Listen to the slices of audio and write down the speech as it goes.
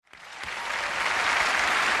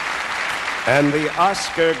And the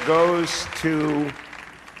Oscar goes to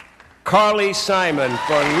Carly Simon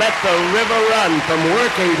for Let the River Run from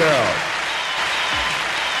Working Girl.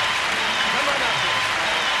 Come on up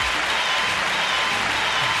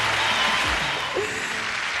here.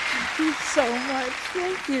 Thank you so much.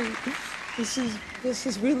 Thank you. This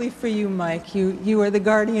is really for you, Mike. You are the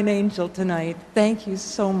guardian angel tonight. Thank you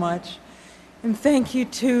so much. And thank you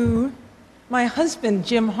to my husband,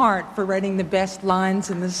 Jim Hart, for writing the best lines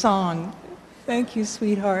in the song. Thank you,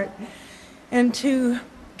 sweetheart. And to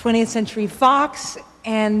 20th Century Fox,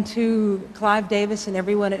 and to Clive Davis and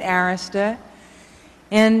everyone at Arista,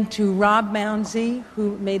 and to Rob Mounsey,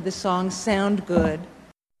 who made the song sound good.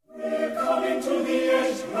 We're coming to the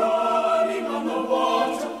edge, running on the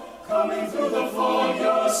water, coming through the fog,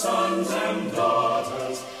 your sons and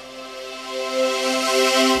daughters.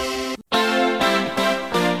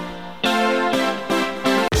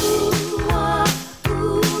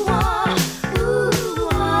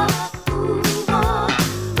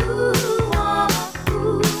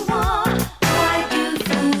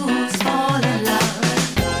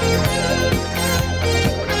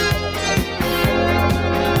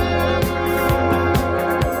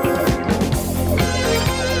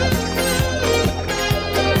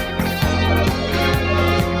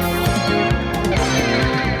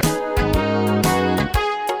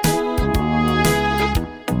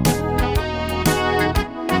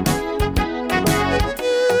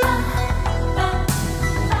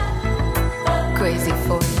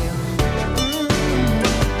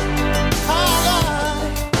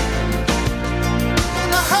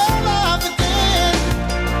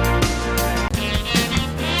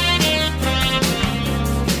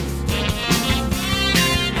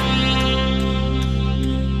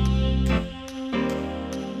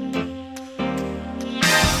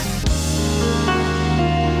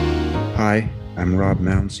 Hi, I'm Rob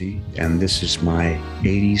Mounsey, and this is my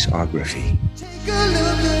 80sography. Take a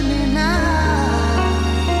look at me now.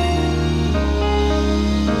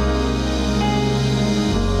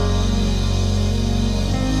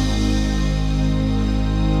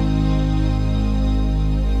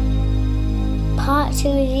 Part 2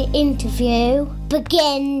 of the interview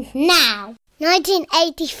begins now.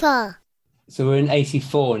 1984. So we're in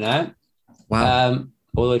 84 now. Wow.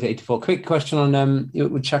 All the way to 84. Quick question on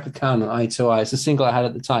with Chaka Khan on Eye to Eye. It's a single I had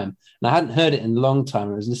at the time. And I hadn't heard it in a long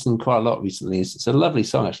time. I was listening quite a lot recently. It's a lovely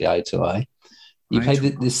song, actually, Eye to Eye. You played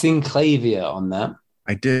the synclavier on that.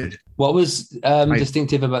 I did. What was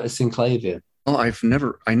distinctive about the synclavier? Well, I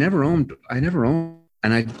never owned,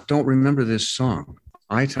 and I don't remember this song.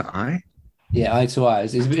 Eye to Eye? Yeah, Eye to Eye.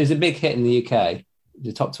 It's a big hit in the UK.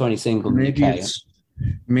 The top 20 single in the UK.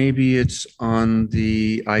 Maybe it's on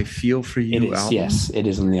the I Feel For You album. Yes, it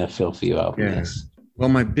is on the I Feel For You album, Yeah. yes. Well,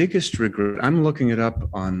 my biggest regret, I'm looking it up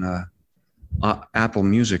on Apple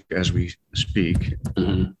Music as we speak.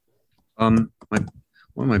 Mm-hmm. One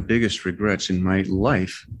of my biggest regrets in my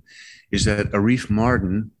life is that Arif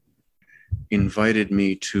Mardin invited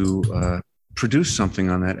me to produce something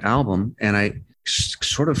on that album, and I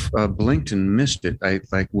sort of blinked and missed it. I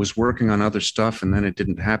was working on other stuff, and then it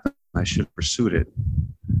didn't happen. I should have pursued it.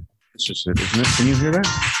 It's just it, isn't it? Can you hear that?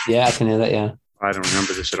 Yeah, I can hear that, yeah. I don't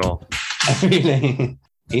remember this at all. Really?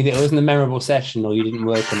 Either it wasn't a memorable session or you didn't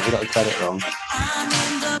work on it, you got the credit wrong.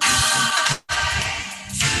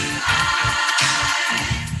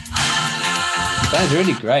 That's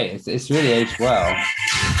really great. It's really aged well.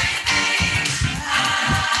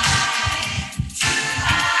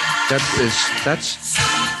 That's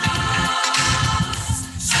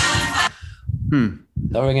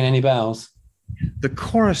Not ringing any bells. The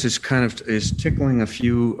chorus is tickling a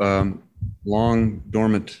few long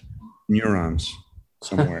dormant neurons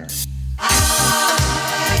somewhere.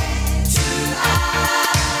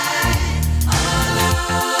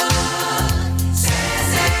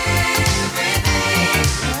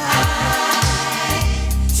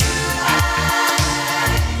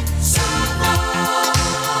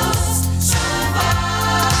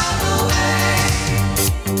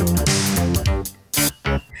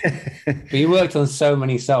 But you worked on so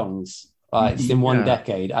many songs. It's in one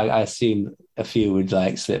decade. I assume a few would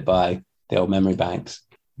slip by the old memory banks.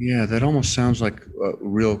 Yeah, that almost sounds like a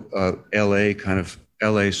real LA kind of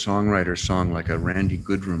LA songwriter song, like a Randy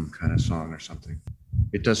Goodrum kind of song or something.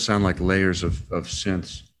 It does sound like layers of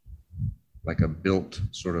synths, like a built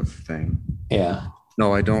sort of thing. Yeah.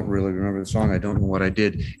 No, I don't really remember the song. I don't know what I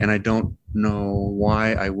did, and I don't know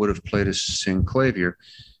why I would have played a synclavier.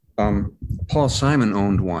 Paul Simon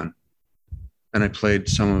owned one, and I played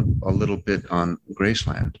a little bit on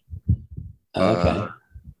Graceland. Okay.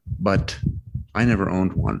 But I never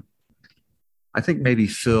owned one. I think maybe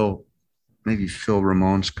Phil maybe Phil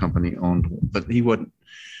Ramone's company owned, but he wouldn't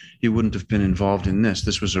have been involved in this.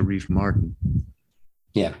 This was Arif Mardin.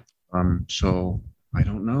 Yeah. So I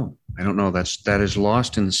don't know. That is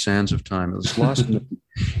lost in the sands of time. It was lost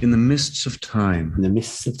in the mists of time. In the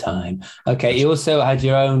mists of time. Okay. You also had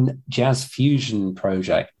your own jazz fusion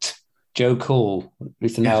project. Joe Cool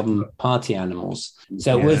with an album, Party Animals.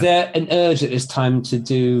 So was there an urge at this time to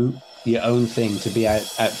do your own thing, to be out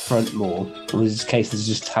front more? Or was this case that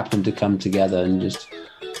just happened to come together and just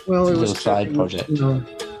it was a little side project?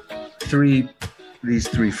 These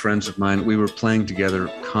three friends of mine, we were playing together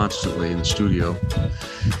constantly in the studio.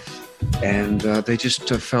 And they just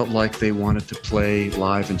felt like they wanted to play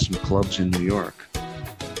live in some clubs in New York.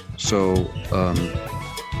 So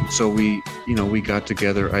we got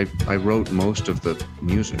together. I wrote most of the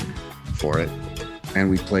music for it, and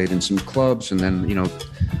we played in some clubs. And then,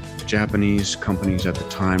 Japanese companies at the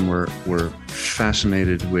time were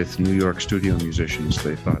fascinated with New York studio musicians.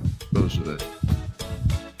 They thought those are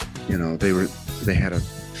they had a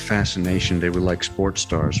fascination. They were like sports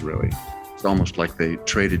stars, really. It's almost like they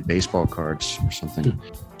traded baseball cards or something.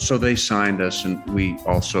 So they signed us, and we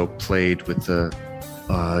also played with the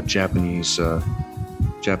Japanese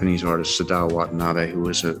artist Sadao Watanabe, who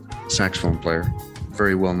was a saxophone player,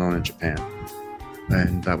 very well known in Japan.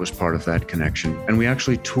 And that was part of that connection. And we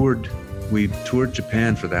actually toured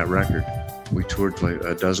Japan for that record. We toured like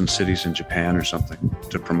a dozen cities in Japan or something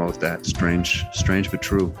to promote that. Strange but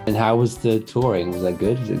true. And how was the touring? Was that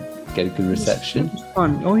good? Did it get a good reception? It was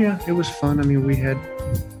fun. Oh yeah, it was fun. I mean, we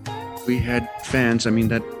had fans. I mean,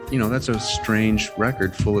 that's a strange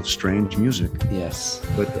record full of strange music. Yes.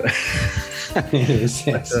 But it is,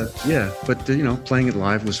 yes. But playing it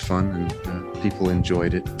live was fun, and people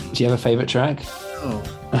enjoyed it. Do you have a favorite track? Oh.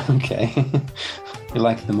 Okay. You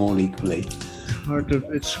like them all equally.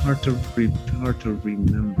 It's hard to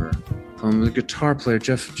remember. The guitar player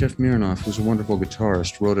Jeff Mironoff, who's a wonderful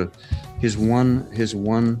guitarist, wrote his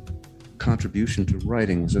one contribution to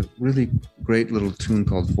writing was a really great little tune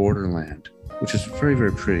called Borderland, which is very,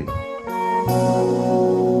 very pretty.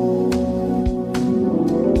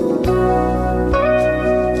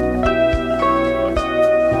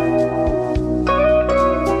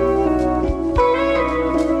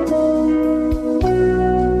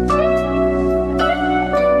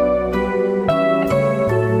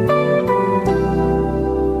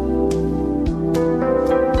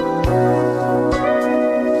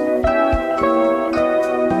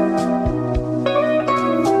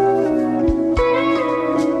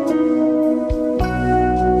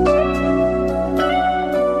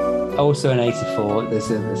 Also in '84,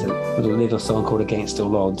 there's a little song called "Against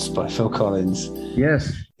All Odds" by Phil Collins.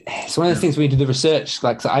 Yes, it's one of the things when you do the research.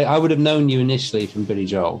 Like I would have known you initially from Billy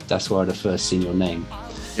Joel. That's where I'd have first seen your name.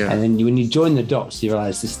 Yeah. And then when you join the dots, you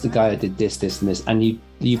realise this is the guy who did this, and this, and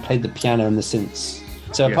you played the piano and the synths.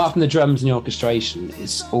 So apart from the drums and the orchestration,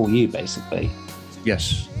 it's all you basically.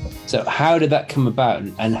 Yes. So how did that come about,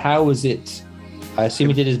 and how was it? I assume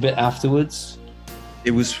you did his bit afterwards.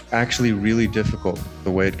 It was actually really difficult the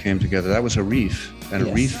way it came together. That was Arif, and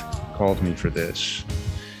Arif called me for this.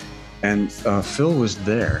 And Phil was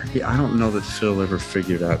there. I don't know that Phil ever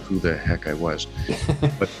figured out who the heck I was,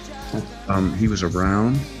 but he was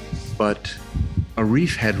around. But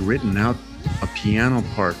Arif had written out a piano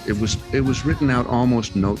part. It was written out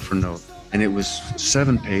almost note for note, and it was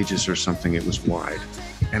 7 pages or something. It was wide,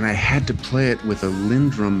 and I had to play it with a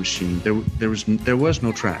Lindrum machine. There was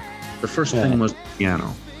no track. The first thing was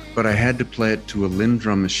piano, but I had to play it to a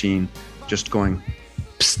Lindrum machine, just going,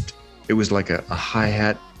 psst. It was like a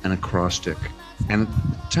hi-hat and a cross stick. And the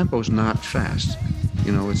tempo's not fast.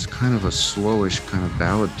 It's kind of a slowish kind of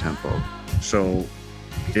ballad tempo. So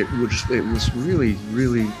it was really,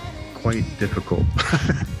 really quite difficult.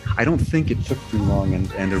 I don't think it took too long, and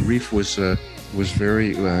Arif was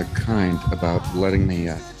very kind about letting me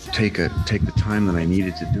take the time that I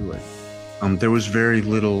needed to do it. There was very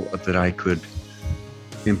little that I could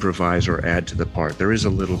improvise or add to the part. There is a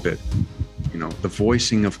little bit, the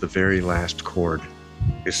voicing of the very last chord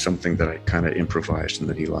is something that I kind of improvised and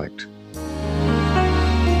that he liked.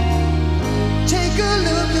 Take a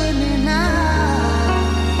look at me now.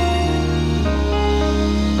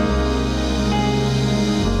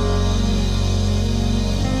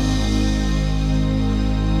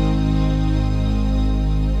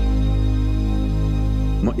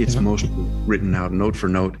 It's mostly written out note for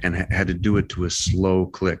note and had to do it to a slow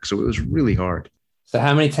click. So it was really hard. So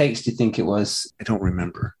how many takes do you think it was? I don't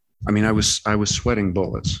remember. I mean, I was sweating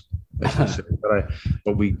bullets,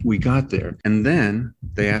 but we got there. And then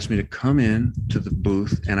they asked me to come in to the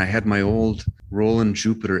booth, and I had my old Roland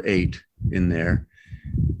Jupiter 8 in there.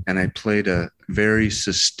 and I played a very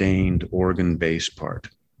sustained organ bass part.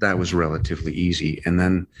 That was relatively easy. And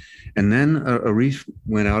then Arif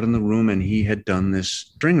went out in the room and he had done this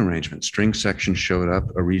string arrangement. String section showed up.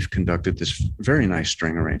 Arif conducted this very nice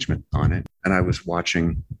string arrangement on it. And I was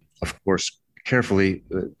watching, of course, carefully,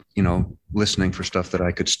 listening for stuff that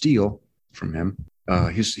I could steal from him.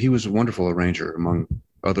 He was a wonderful arranger, among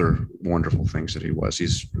other wonderful things that he was.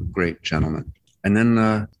 He's a great gentleman. And then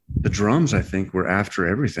the drums, I think, were after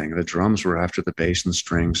everything. The drums were after the bass and the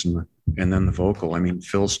strings and then the vocal. I mean,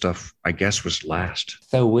 Phil's stuff, I guess, was last.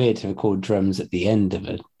 So weird to record drums at the end of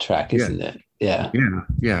a track, isn't it? Yeah.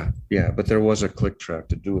 But there was a click track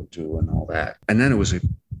to do it to and all that. And then it was a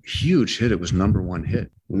huge hit. It was #1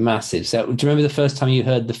 hit. Massive. So do you remember the first time you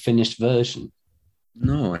heard the finished version?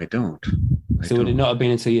 No, I don't. Would it not have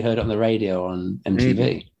been until you heard it on the radio on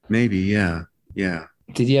MTV? Maybe, yeah.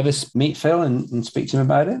 Did you ever meet Phil and speak to him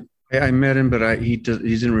about it? I met him, but he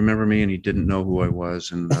didn't remember me, and he didn't know who I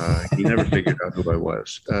was, and he never figured out who I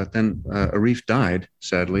was. Then Arif died,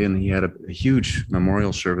 sadly, and he had a huge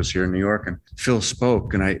memorial service here in New York, and Phil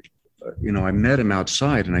spoke, and I met him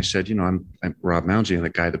outside, and I said, I'm Rob Mounsey, and the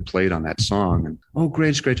guy that played on that song, and oh, great,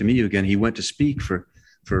 it's great to meet you again. He went to speak for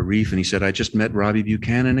Arif, and he said, I just met Robbie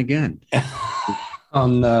Buchanan again. Oh,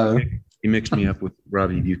 no. He mixed me up with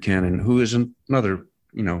Robbie Buchanan, who is another,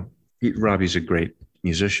 Robbie's a great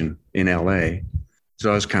musician in LA.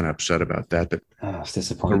 So I was kind of upset about that. But it's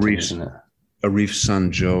disappointing, isn't it? Arif's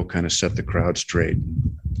son, Joe, kind of set the crowd straight.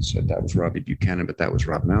 Said that was Robbie Buchanan, but that was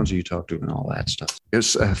Rob Mounsey you talked to and all that stuff.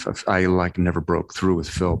 I never broke through with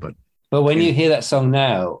Phil. But when you hear that song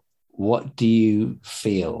now, what do you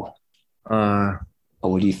feel? Or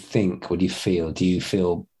what do you think? What do you feel? Do you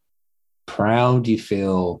feel proud? Do you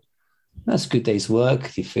feel that's a good day's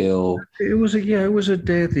work? Do you feel it was a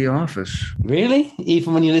day at the office? Really?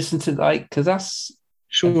 Even when you listen to because that's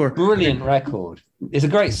a brilliant record. It's a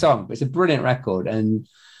great song, but it's a brilliant record. And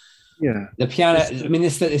the piano. I mean,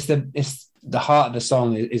 it's the heart of the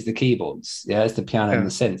song is the keyboards. Yeah, it's the piano and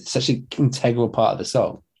the synth. It's such an integral part of the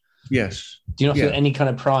song. Yes. Do you not feel any kind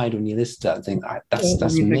of pride when you listen to that and think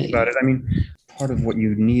that's me? Think about it. I mean, part of what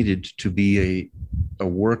you needed to be a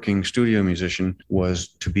working studio musician was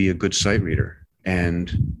to be a good sight reader.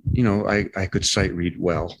 And, I could sight read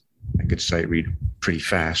well. I could sight read pretty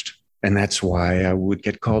fast. And that's why I would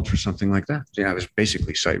get called for something like that. I was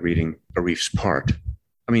basically sight reading Arif's part.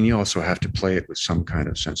 I mean, you also have to play it with some kind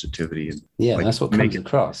of sensitivity. And that's what comes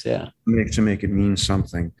across. Yeah. To make it mean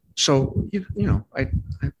something. So, I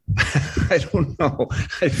don't know.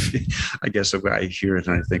 I guess I hear it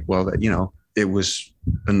and I think, well, that, it was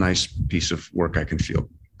a nice piece of work I can feel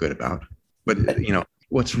good about. But,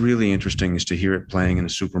 what's really interesting is to hear it playing in a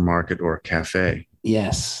supermarket or a cafe.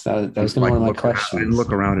 Yes, that was going to be one of my questions. And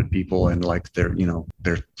look around at people and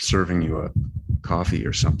they're serving you a coffee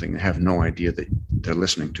or something. They have no idea that they're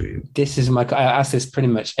listening to you. I ask this pretty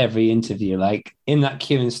much every interview. Like in that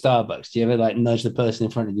queue in Starbucks, do you ever nudge the person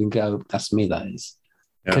in front of you and go, "That's me, that is"?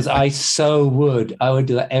 Because I would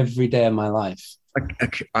do that every day of my life.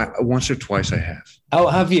 Once or twice I have. Oh,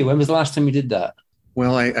 have you? When was the last time you did that?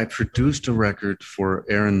 Well, I produced a record for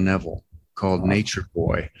Aaron Neville called Nature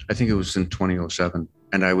Boy. I think it was in 2007.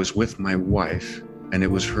 And I was with my wife, and it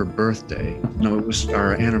was her birthday. No, it was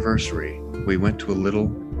our anniversary. We went to a little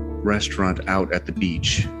restaurant out at the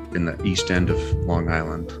beach in the east end of Long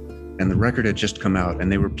Island. And the record had just come out, and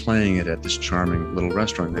they were playing it at this charming little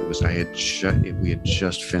restaurant. We had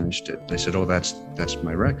just finished it. They said, "Oh, that's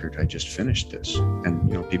my record. I just finished this." And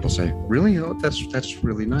people say, "Really? Oh, that's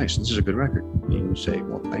really nice. This is a good record." And you say,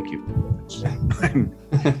 "Well, thank you.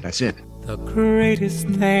 That's it." The greatest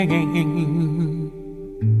thing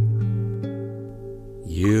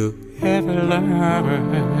you ever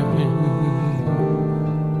learned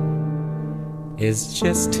is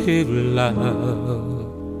just to love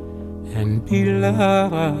and be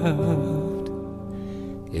loved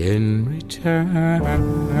in return.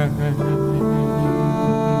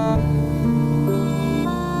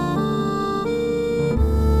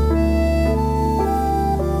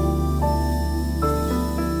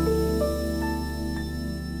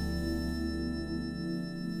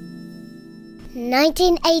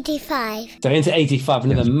 $1985. So into 85,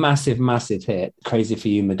 another massive hit, Crazy for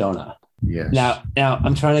You, Madonna. Yes. Now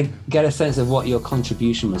I'm trying to get a sense of what your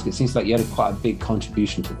contribution was. It seems like you had quite a big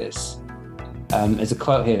contribution to this. There's a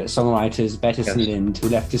quote here that songwriters Bettis and Lind, who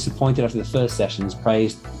left disappointed after the first sessions,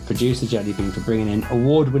 praised producer Jelly Bean for bringing in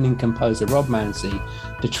award-winning composer Rob Mounsey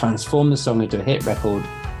to transform the song into a hit record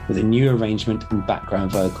with a new arrangement and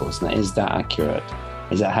background vocals. Now, is that accurate?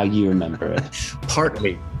 Is that how you remember it?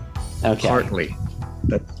 Partly. Okay. Partly.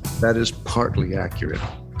 That is partly accurate.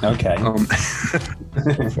 Okay.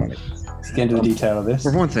 So funny. Let's get into the detail of this.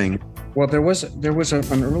 For one thing, well, there was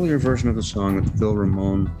an earlier version of the song that Phil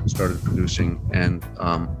Ramone started producing, and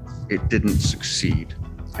it didn't succeed,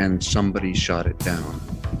 and somebody shot it down.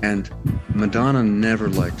 And Madonna never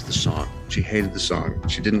liked the song. She hated the song.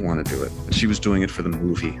 She didn't want to do it. She was doing it for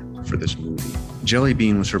this movie. Jelly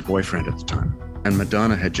Bean was her boyfriend at the time. And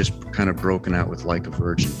Madonna had just kind of broken out with Like a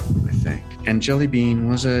Virgin, I think. And Jelly Bean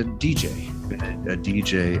was a DJ at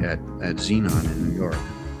Xenon in New York.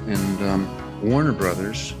 And Warner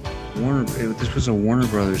Brothers, this was a Warner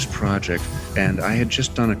Brothers project, and I had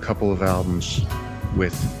just done a couple of albums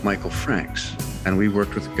with Michael Franks. And we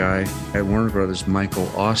worked with a guy at Warner Brothers, Michael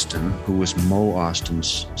Austin, who was Mo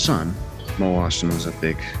Austin's son. Mo Austin was a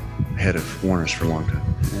big head of Warner's for a long time.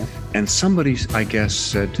 Yeah. And somebody, I guess,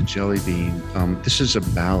 said to Jelly Bean, this is a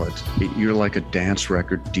ballad. You're like a dance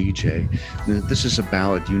record DJ. This is a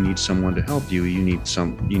ballad. You need someone to help you. You need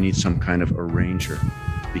some kind of arranger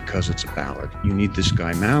because it's a ballad. You need this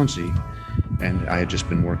guy Mounsey. And I had just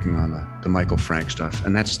been working on the Michael Frank stuff.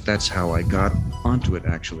 And that's how I got onto it,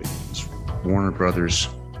 actually. Warner Brothers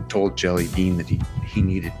told Jelly Bean that he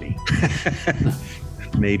needed me.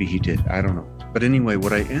 Maybe he did. I don't know. But anyway,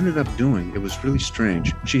 what I ended up doing, it was really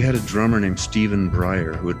strange. She had a drummer named Stephen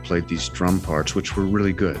Breyer who had played these drum parts, which were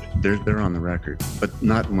really good. They're on the record, but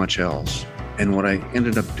not much else. And what I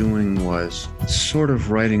ended up doing was sort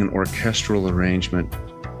of writing an orchestral arrangement,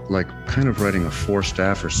 like kind of writing a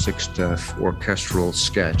 4-staff or 6-staff orchestral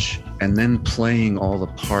sketch, and then playing all the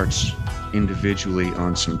parts individually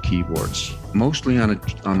on some keyboards, mostly on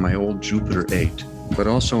my old Jupiter 8, but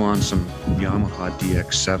also on some Yamaha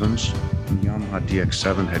DX7s. And the Yamaha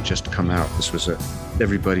DX7 had just come out.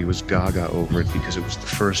 Everybody was gaga over it because it was the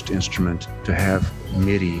first instrument to have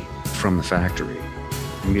MIDI from the factory,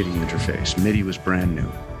 MIDI interface. MIDI was brand new,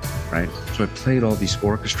 right? So I played all these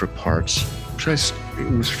orchestra parts, which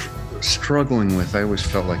it was struggling with. I always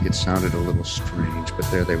felt like it sounded a little strange, but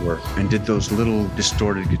there they were. And did those little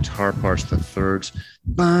distorted guitar parts, the thirds,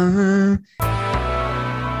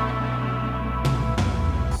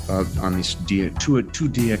 on these two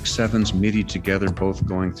DX7s MIDI together, both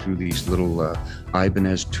going through these little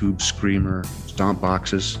Ibanez tube screamer stomp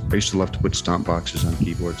boxes. I used to love to put stomp boxes on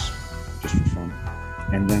keyboards just for fun.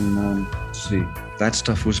 And then, let's see, that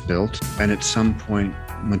stuff was built. And at some point,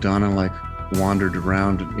 Madonna wandered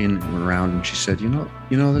around and she said, you know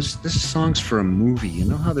this song's for a movie. You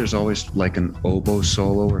know how there's always like an oboe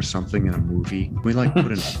solo or something in a movie? We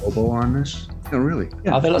put an oboe on this? No, really.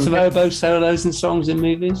 Yeah. Are there lots of oboe solos in songs in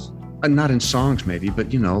movies? Not in songs maybe,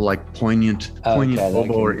 but like poignant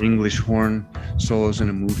oboe or English horn solos in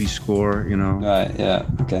a movie score, Right, yeah,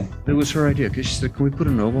 okay. It was her idea, because she said, can we put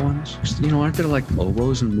an oboe on this? She said, aren't there like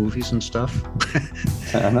oboes in movies and stuff?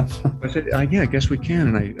 Fair enough. I said, yeah, I guess we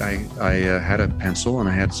can. And I had a pencil and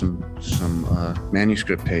I had some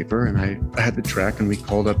manuscript paper, and I had the track, and we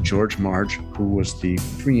called up George Marge, who was the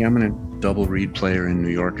preeminent double reed player in New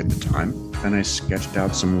York at the time. And I sketched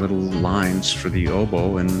out some little lines for the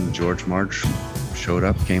oboe, and George Marge showed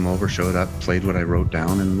up, played what I wrote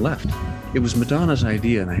down, and left. It was Madonna's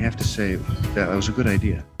idea, and I have to say that was a good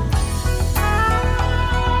idea.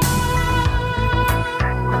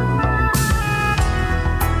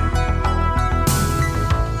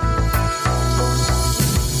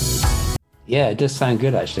 Yeah, it does sound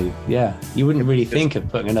good, actually. Yeah, you wouldn't really think of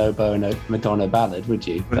putting an oboe in a Madonna ballad, would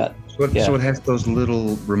you? So it has those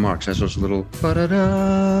little remarks, has those little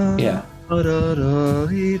ba-da-da, yeah,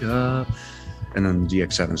 ba-da-da-dee-da, and then the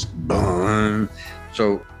DX7's boom.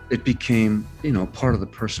 So it became, part of the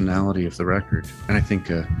personality of the record, and I think,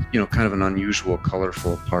 kind of an unusual,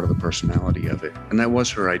 colorful part of the personality of it. And that was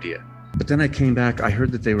her idea. But then I came back, I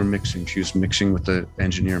heard that they were mixing. She was mixing with the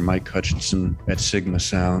engineer Mike Hutchinson at Sigma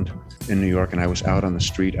Sound in New York, and I was out on the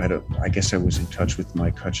street. I guess I was in touch with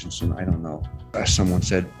Mike Hutchinson, I don't know. Someone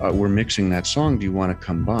said, we're mixing that song, do you want to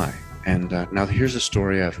come by? And now here's a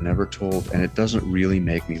story I've never told, and it doesn't really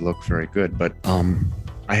make me look very good, but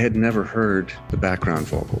I had never heard the background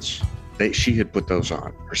vocals. She had put those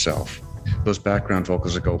on herself. Those background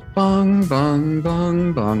vocals that go bong, bong,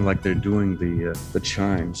 bong, bong, like they're doing the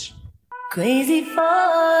chimes. Crazy for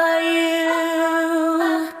you.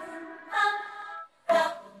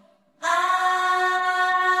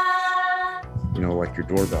 Like your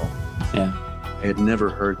doorbell. Yeah. I had never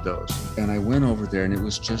heard those. And I went over there, and it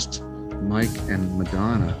was just Mike and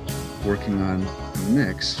Madonna working on a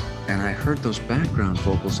mix. And I heard those background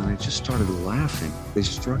vocals, and I just started laughing. They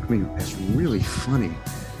struck me as really funny.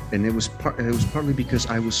 And it was partly because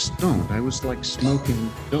I was stoned. I was like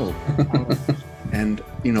smoking dope. And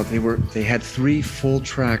they had 3 full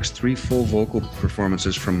tracks, 3 full vocal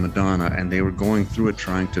performances from Madonna, and they were going through it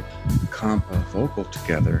trying to comp a vocal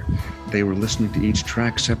together. They were listening to each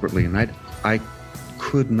track separately, and I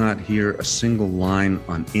could not hear a single line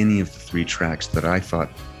on any of the 3 tracks that I thought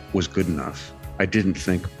was good enough. I didn't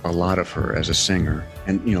think a lot of her as a singer.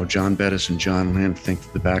 And, John Bettis and John Lynn think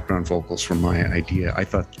that the background vocals were my idea. I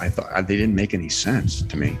thought they didn't make any sense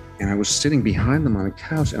to me. And I was sitting behind them on a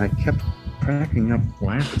couch, and I kept cracking up,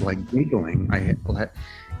 laughing, like giggling,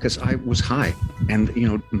 because I was high. And,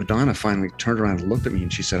 Madonna finally turned around and looked at me,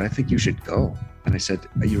 and she said, "I think you should go." And I said,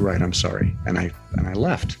 "You're right, I'm sorry." And I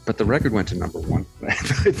left. But the record went to number 1. I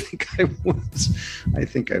think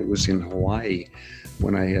I was in Hawaii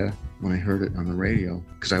when I heard it on the radio,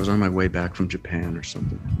 because I was on my way back from Japan or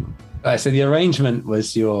something. Right, so the arrangement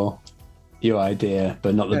was your idea,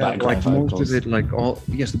 but not the background vocals. Most of it, not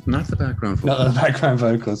the background vocals. Not the background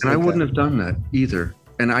vocals. And I wouldn't have done that either.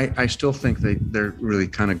 And I still think they're really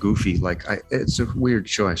kind of goofy. It's a weird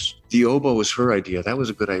choice. The oboe was her idea. That was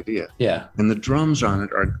a good idea. Yeah. And the drums on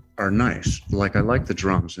it are nice. I like the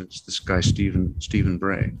drums. It's this guy, Stephen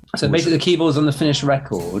Bray. So basically the keyboards on the finished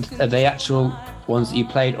record, are they actual ones that you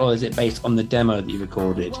played, or is it based on the demo that you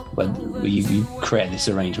recorded where you created this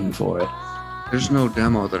arrangement for it? There's no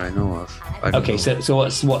demo that I know of. Okay, so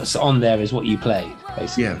what's on there is what you played,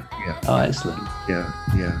 basically? Yeah. Oh, excellent. Yeah.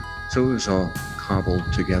 So it was all cobbled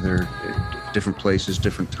together at different places,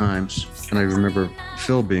 different times. And I remember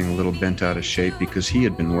Phil being a little bent out of shape because he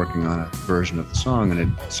had been working on a version of the song and it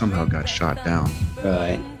somehow got shot down.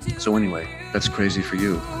 Right. So anyway, that's Crazy for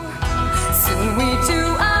You. Soon we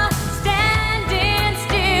two are standing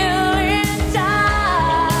still in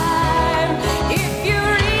time. If you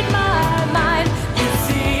read my mind, you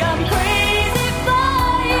see I'm crazy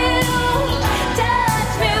for you.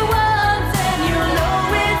 Touch me once and you know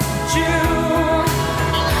it's true.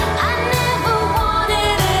 I never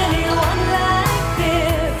wanted anyone like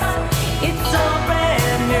this. It's so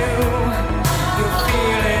brand new. You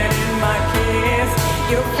feel it in my kiss.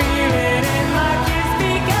 You feel it in my kiss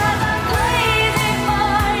because I'm crazy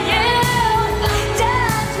for you.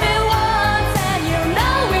 Touch me once and you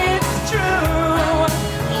know it's true.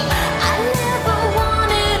 I never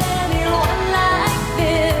wanted anyone like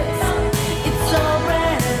this. It's so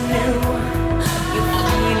brand new. You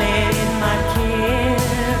feel it in my kiss.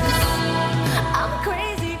 I'm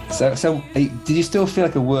crazy for So did you still feel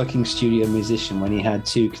like a working studio musician when you had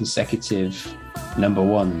 2 consecutive number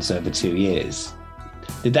 1s over 2 years?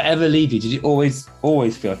 Did that ever leave you? Did you always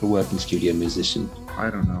feel like a working studio musician?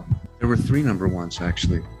 I don't know. There were 3 number 1s,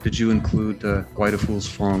 actually. Did you include Why Do Fools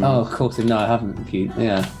Fall in Love? Oh, of course. No, I haven't.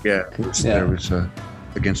 Yeah. There was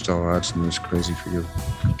Against All Odds and It Was Crazy for You.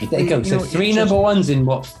 There you go. So 3 number 1s in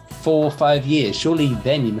what, 4 or 5 years? Surely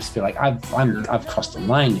then you must feel like I've crossed the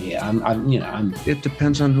line here. I'm. It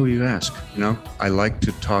depends on who you ask. I like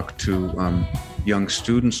to talk to young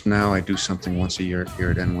students now. I do something once a year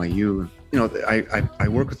here at NYU. I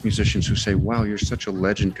work with musicians who say, "Wow, you're such a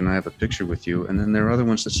legend. Can I have a picture with you?" And then there are other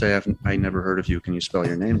ones that say, "I never heard of you. Can you spell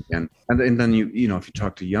your name again?" And then if you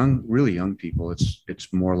talk to really young people,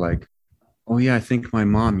 it's more like, "Oh yeah, I think my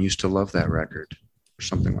mom used to love that record," or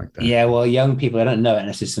something like that. Yeah, well, young people, I don't know it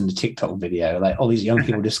unless it's in the TikTok video. Like all these young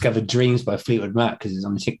people discovered Dreams by Fleetwood Mac because it's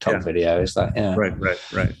on the TikTok video. It's like, yeah.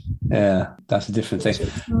 Right. Yeah, that's a different thing.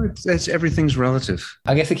 It's everything's relative.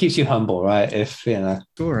 I guess it keeps you humble, right?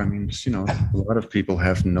 Sure. I mean, a lot of people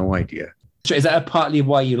have no idea. So is that partly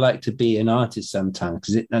why you like to be an artist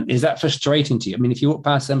sometimes? Is that frustrating to you? I mean, if you walk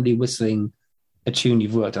past somebody whistling a tune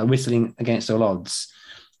you've worked on, whistling Against All Odds,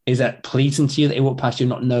 is that pleasing to you that they walk past you and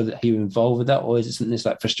not know that you're involved with that? Or is it something that's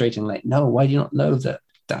like frustrating? Like, no, why do you not know that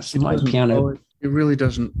that's my piano? It really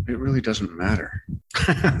doesn't matter.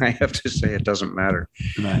 I have to say it doesn't matter.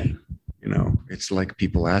 Right. It's like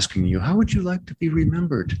people asking you, how would you like to be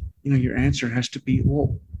remembered? Your answer has to be,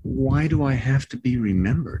 well, why do I have to be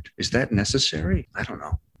remembered? Is that necessary? I don't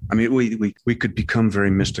know. I mean, we could become very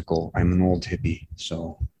mystical. I'm an old hippie,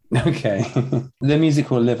 so. Okay. The music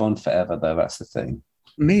will live on forever, though. That's the thing.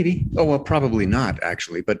 Maybe. Oh, well, probably not,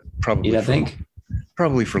 actually, but probably. You don't think?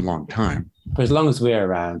 Probably for a long time. For as long as we're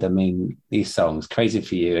around, I mean, these songs, Crazy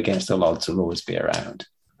for You, Against All Odds, will always be around.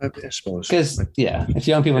 I suppose. Because, if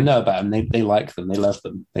young people know about them, they like them, they love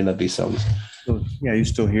them, they love these songs. Yeah, you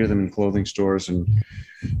still hear them in clothing stores and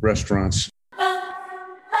restaurants.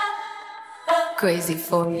 Crazy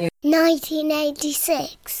for You.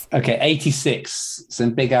 1986. Okay, 86.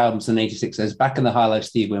 Some big albums in 86. There's Back in the High Life,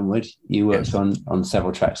 Steve Winwood. You worked on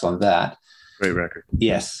several tracks on that. Great record.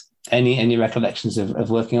 Yes. Any recollections of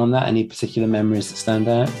working on that? Any particular memories that stand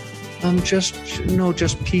out?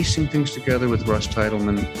 Just piecing things together with Russ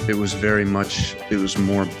Titleman. It was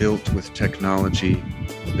more built with technology.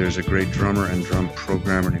 There's a great drummer and drum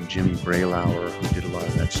programmer named Jim Graylauer who did a lot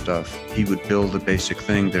of that stuff. He would build a basic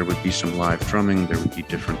thing. There would be some live drumming. There would be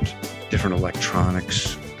different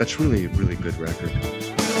electronics. That's really a really good record.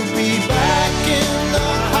 We'll be back in the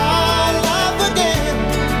high life again.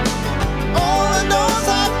 All the doors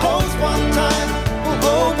I closed one time will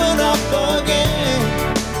open up again.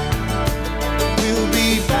 We'll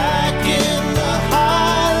be back in the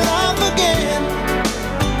high life again.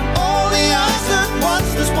 All the eyes that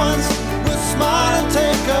watched us once will smile and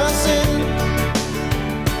take us in.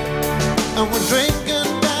 And we'll drink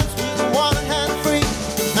and dance with one hand free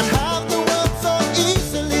and have the world so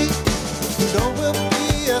easily. So we'll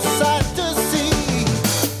be a sight to see.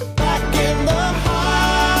 Back in the high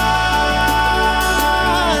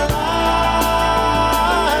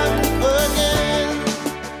life again.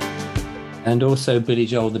 And also Billy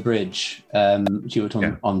Joel, The Bridge. You were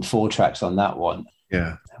talking on 4 tracks on that one.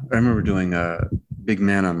 Yeah. I remember doing a Big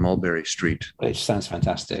Man on Mulberry Street. Which sounds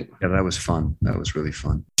fantastic. Yeah, that was fun. That was really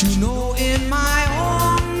fun. You know, in my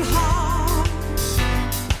own heart,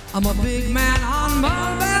 I'm a big man on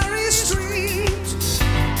Mulberry Street.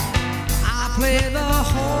 I play the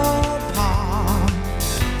whole part.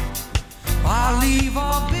 I leave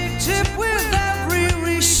a big tip with every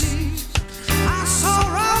receipt. I'm so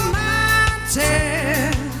romantic.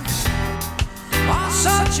 I'm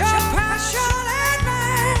such a passionate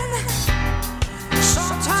man.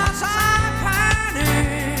 Sometimes I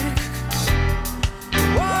panic.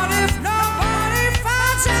 What if nobody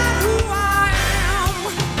finds out who I am?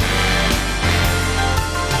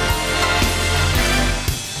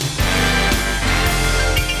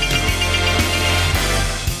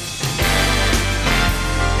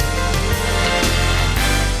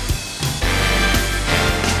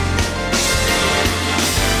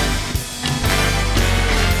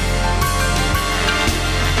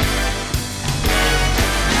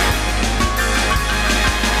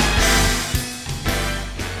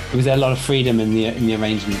 Was there a lot of freedom in the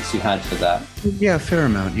arrangements you had for that? Yeah, a fair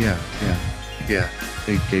amount. Yeah.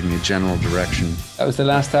 They gave me a general direction. That was the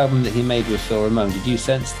last album that he made with Phil Ramone. Did you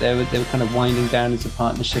sense they were kind of winding down as a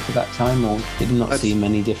partnership at that time, or did it not seem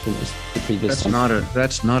any different as the previous?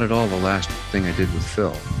 That's not at all the last thing I did with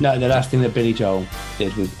Phil. No, the last thing that Billy Joel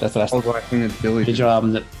did that's the last thing that Billy Joel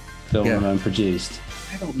album that Phil Ramone produced.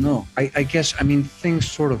 I don't know. I guess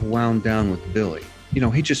things sort of wound down with Billy.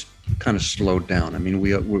 He just kind of slowed down.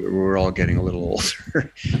 We're all getting a little older.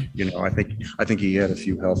 I think he had a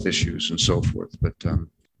few health issues and so forth. But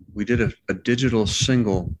we did a digital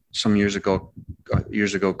single some years ago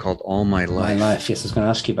called "All My Life." My Life. Yes, I was going to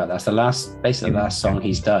ask you about that. That's basically the last song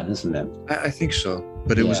he's done, isn't it? I think so.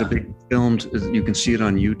 But it was a big filmed. You can see it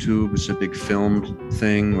on YouTube. It's a big filmed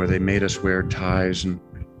thing where they made us wear ties and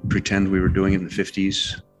pretend we were doing it in the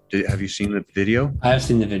 50s. Have you seen the video? I have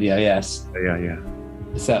seen the video. Yes. Yeah.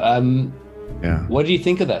 So, what do you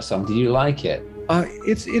think of that song? Did you like it?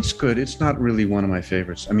 It's good. It's not really one of my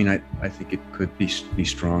favorites. I think it could be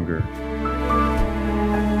stronger.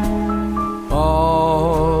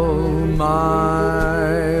 All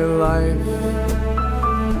my life,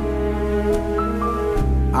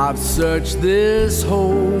 I've searched this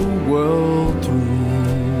whole world through.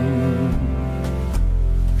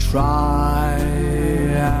 Try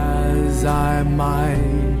as I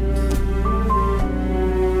might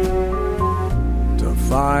to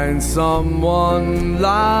find someone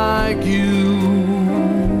like you.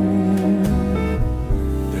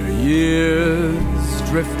 The years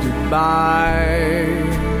drifted by,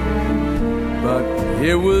 but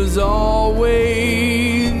it was always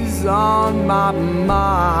on my mind.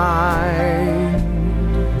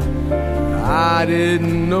 I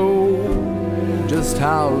didn't know just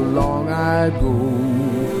how long I'd go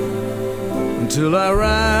until I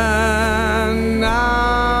ran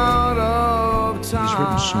out of time. He's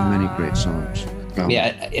written so many great songs.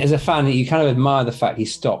 Yeah, as a fan, you kind of admire the fact he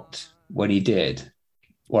stopped when he did,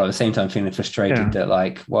 while at the same time feeling frustrated that,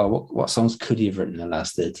 what songs could he have written in the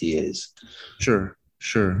last 30 years? Sure.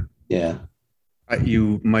 Yeah.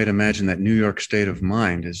 You might imagine that New York State of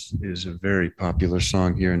Mind is a very popular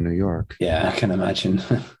song here in New York. Yeah, I can imagine.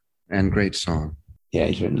 And great song. Yeah,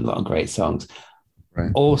 he's written a lot of great songs.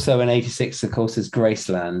 Right. Also in 86, of course, is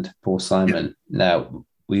Graceland, Paul Simon. Yeah. Now,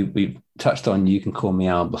 we touched on You Can Call Me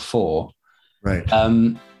Out before. Right.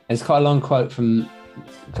 There's quite a long quote from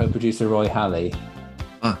co-producer Roy Halley.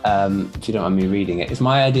 If you don't mind me reading it. It's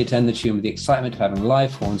my idea to end the tune with the excitement of having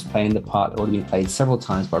live horns playing the part that already been played several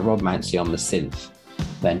times by Rob Mounsey on the synth.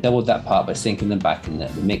 then doubled that part by syncing them back in the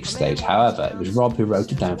mix stage. However, it was Rob who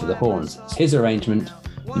wrote it down for the horns. It's his arrangement,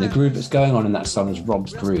 and the groove that's going on in that song is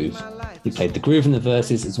Rob's groove. He played the groove in the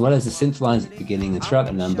verses as well as the synth lines at the beginning and throughout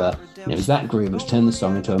the number, and it was that groove which turned the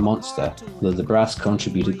song into a monster, although the brass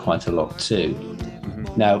contributed quite a lot too.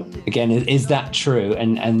 Now, again, is that true?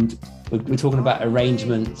 And we're talking about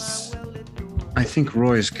arrangements. I think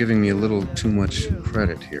Roy is giving me a little too much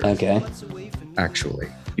credit here. Okay. Actually,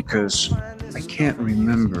 because I can't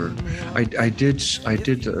remember. I did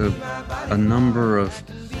a number of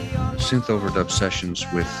synth overdub sessions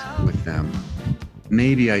with them.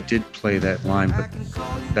 Maybe I did play that line, but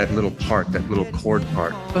that little part, that little chord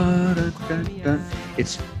part,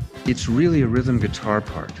 it's really a rhythm guitar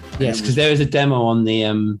part. Yes, because there is a demo on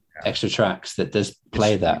the extra tracks that does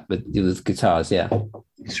play that with guitars, yeah.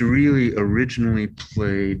 It's really originally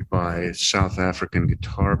played by a South African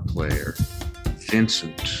guitar player,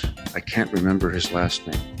 Vincent. I can't remember his last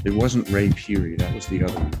name. It wasn't Ray Peary, that was the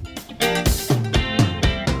other one.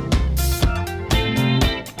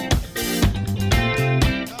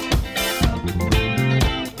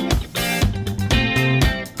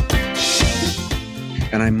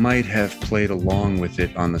 And I might have played along with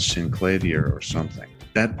it on the synclavier or something.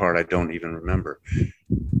 That part I don't even remember.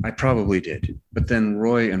 I probably did. But then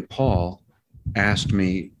Roy and Paul asked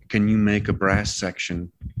me, can you make a brass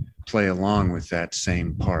section play along with that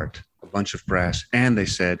same part? A bunch of brass. And they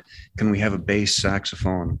said, can we have a bass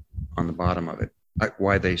saxophone on the bottom of it?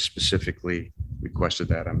 Why they specifically requested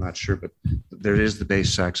that, I'm not sure. But there is the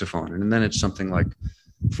bass saxophone. And then it's something like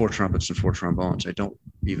 4 trumpets and 4 trombones. I don't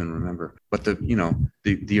even remember. But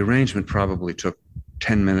the arrangement probably took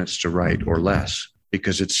 10 minutes to write or less,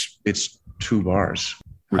 because it's 2 bars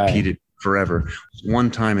repeated forever.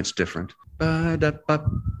 One time it's different. That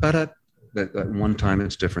one time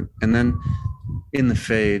it's different. And then in the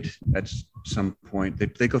fade, at some point,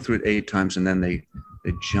 they go through it 8 times, and then they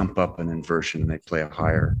jump up an inversion and they play a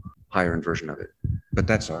higher inversion of it. But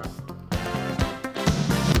that's all.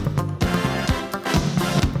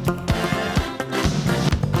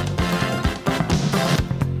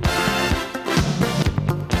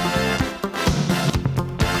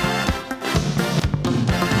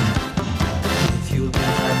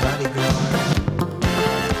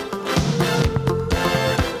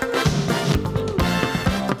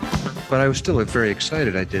 But I was still very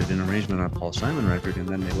excited. I did an arrangement on a Paul Simon record, and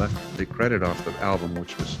then they left the credit off the album,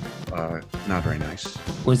 which was not very nice.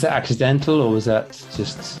 Was that accidental, or was that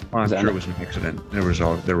just... I'm sure it was an accident. There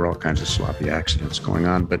were all kinds of sloppy accidents going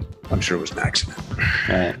on, but I'm sure it was an accident.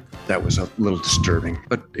 Right. That was a little disturbing.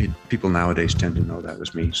 But people nowadays tend to know that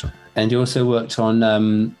was me. So. And you also worked on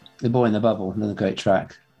The Boy in the Bubble, another great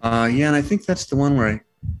track. Yeah, and I think that's the one where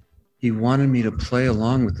he wanted me to play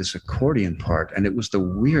along with this accordion part, and it was the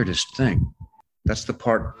weirdest thing. That's the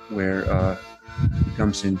part where he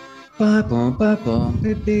comes in. It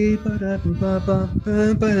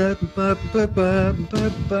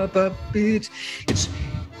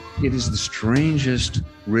is the strangest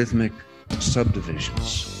rhythmic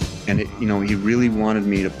subdivisions, and he really wanted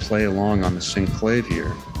me to play along on the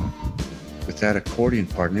synclavier with that accordion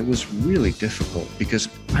part, and it was really difficult because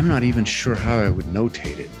I'm not even sure how I would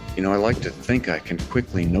notate it. I like to think I can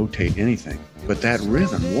quickly notate anything, but that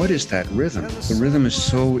rhythm, what is that rhythm? The rhythm is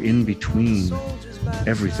so in between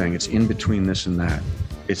everything. It's in between this and that.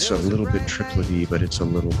 It's a little bit triplet-y, but it's a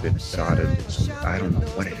little bit dotted. I don't know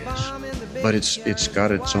what it is, but it's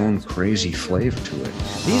got its own crazy flavor to it.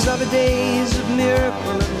 These are the days of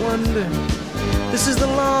miracle and wonder. This is the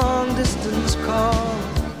long distance call.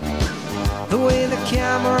 The way the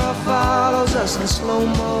camera follows us in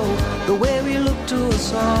slow-mo, the way we look to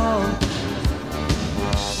us all,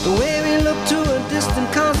 the way we look to a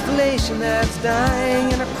distant constellation that's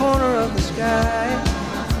dying in a corner of the sky.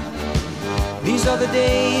 These are the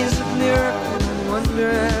days of miracle and wonder,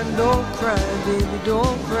 and don't cry, baby,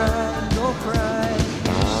 don't cry, don't cry.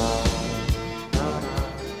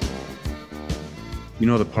 You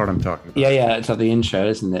know the part I'm talking about? Yeah, it's like the intro,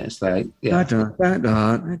 isn't it? It's like, yeah. It's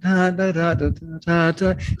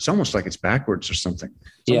almost like it's backwards or something.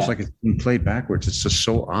 It's almost like it's been played backwards. It's just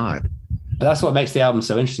so odd. But that's what makes the album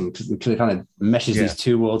so interesting, because it kind of meshes these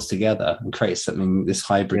two worlds together and creates something, this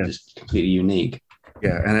hybrid is completely unique.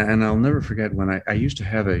 Yeah, and I'll never forget when I used to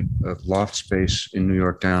have a loft space in New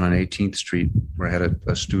York down on 18th Street where I had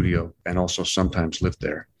a studio and also sometimes lived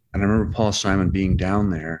there. And I remember Paul Simon being down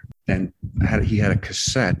there, and he had a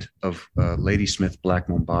cassette of Ladysmith Black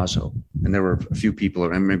Mambazo, and there were a few people,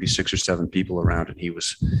 maybe 6 or 7 people around, and he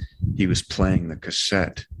was playing the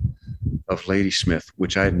cassette of Ladysmith,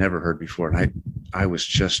 which I had never heard before, and I was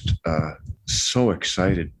just so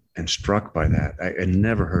excited and struck by that. I had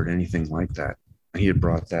never heard anything like that. He had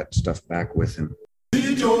brought that stuff back with him.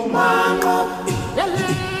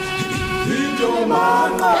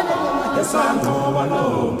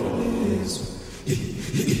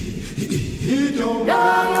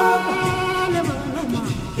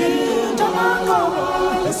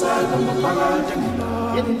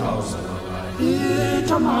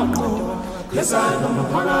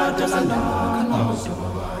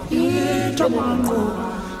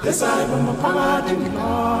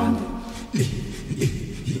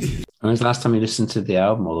 When was the last time you listened to the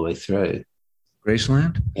album all the way through?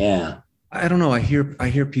 Graceland? Yeah. I don't know. I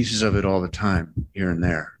hear pieces of it all the time, here and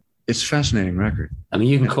there. It's a fascinating record. I mean,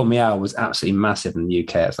 You Can Call Me Out was absolutely massive in the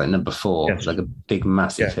UK. It's like number 4. Yes. It's like a big,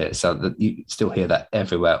 massive hit. So that you still hear that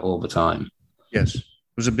everywhere all the time. Yes. It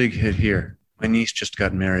was a big hit here. My niece just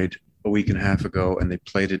got married a week and a half ago, and they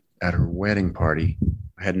played it at her wedding party.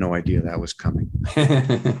 I had no idea that was coming.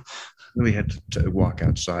 Really had to walk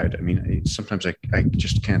outside. I mean, sometimes I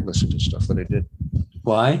just can't listen to stuff that I did.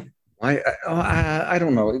 Why? I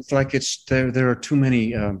don't know. It's like there are too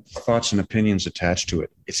many thoughts and opinions attached to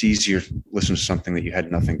it. It's easier to listen to something that you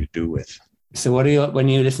had nothing to do with. So when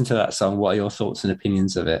you listen to that song, what are your thoughts and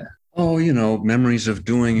opinions of it? Oh, memories of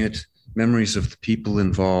doing it, memories of the people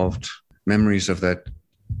involved, memories of that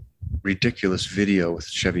ridiculous video with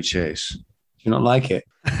Chevy Chase. Do you not like it?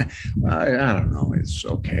 I don't know. It's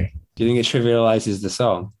okay. Do you think it trivializes the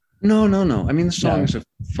song? No. I mean, the song is a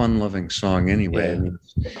fun-loving song anyway. Yeah. I mean,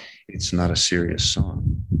 it's not a serious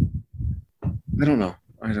song. I don't know.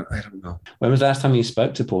 I don't know. When was the last time you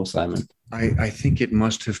spoke to Paul Simon? I think it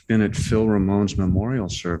must have been at Phil Ramone's memorial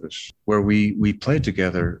service, where we played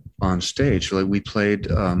together on stage. Like we played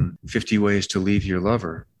 50 Ways to Leave Your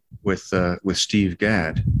Lover with Steve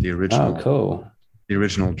Gadd, the original. Oh, cool. The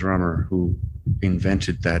original drummer who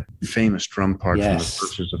invented that famous drum part from the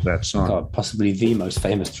verses of that song. God, possibly the most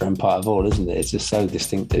famous drum part of all, isn't it? It's just so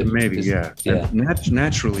distinctive. Maybe, yeah.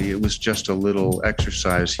 Naturally, it was just a little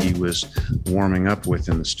exercise he was warming up with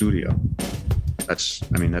in the studio. That's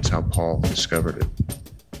how Paul discovered it.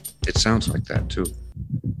 It sounds like that too.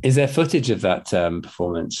 Is there footage of that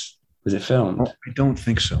performance? Was it filmed? Oh, I don't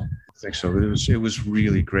think so. It was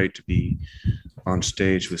really great to be on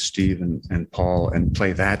stage with Steve and Paul and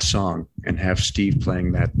play that song and have Steve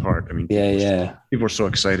playing that part. I mean, people were so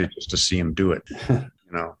excited just to see him do it.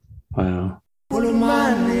 Wow.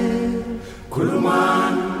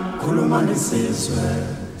 Kulumani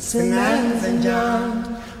sizwe sinenze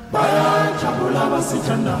njani bayajabula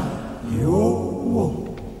basithanda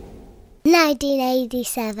yo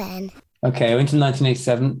 1987. Okay, we're into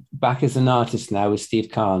 1987. Back as an artist now with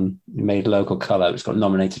Steve Kahn, who made Local Colour, which got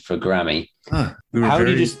nominated for a Grammy.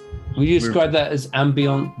 Would you describe that as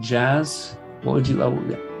ambient jazz? What would you?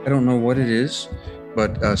 I don't know what it is,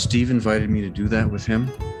 but Steve invited me to do that with him,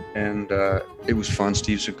 and it was fun.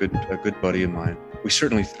 Steve's a good buddy of mine. We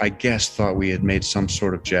certainly, I guess, thought we had made some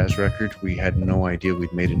sort of jazz record. We had no idea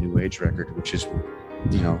we'd made a new age record, which is,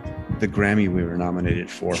 the Grammy we were nominated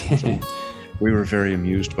for. So we were very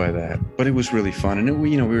amused by that, but it was really fun. And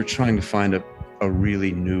we were trying to find a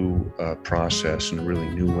really new process and a really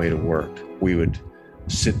new way to work. We would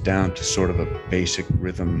sit down to sort of a basic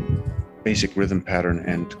rhythm pattern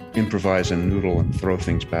and improvise and noodle and throw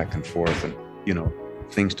things back and forth. And,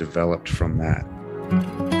 things developed from that.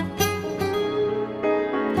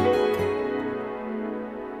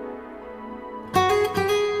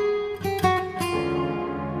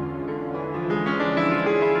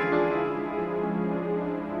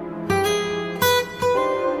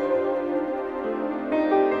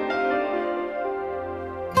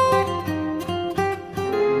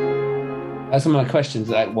 Some of my questions,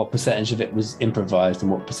 like what percentage of it was improvised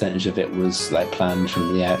and what percentage of it was like planned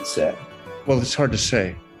from the outset? Well, it's hard to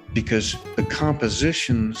say because the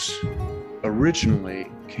compositions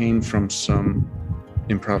originally came from some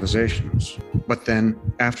improvisations. But then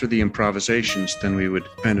after the improvisations, then we would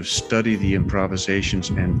kind of study the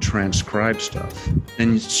improvisations and transcribe stuff.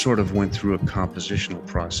 And it sort of went through a compositional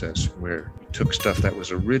process where we took stuff that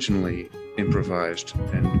was originally improvised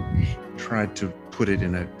and tried to put it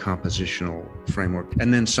in a compositional framework,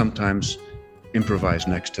 and then sometimes improvise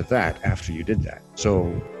next to that after you did that.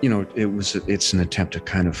 So, it's an attempt to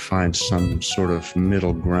kind of find some sort of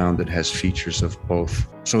middle ground that has features of both.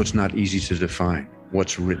 So it's not easy to define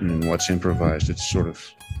what's written and what's improvised. It's sort of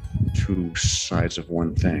two sides of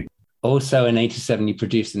one thing. Also in 87, you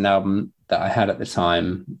produced an album that I had at the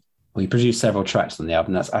time. Well, you produced several tracks on the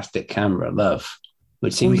album. That's Aztec Camera, Love,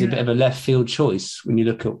 which seems a bit of a left field choice when you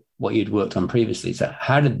look at what you'd worked on previously. So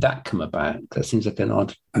how did that come about? That seems like an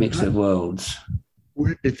odd mix of worlds.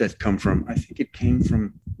 Where did that come from? I think it came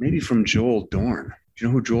from maybe from Joel Dorn. Do you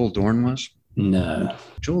know who Joel Dorn was? No.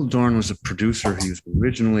 Joel Dorn was a producer. He was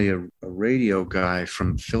originally a radio guy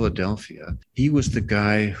from Philadelphia. He was the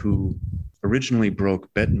guy who originally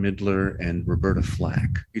broke Bette Midler and Roberta Flack.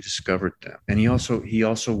 He discovered them. And he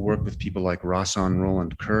also worked with people like Rahsaan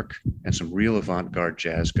Roland Kirk and some real avant-garde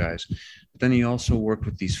jazz guys. But then he also worked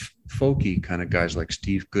with these folky kind of guys like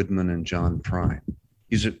Steve Goodman and John Prine.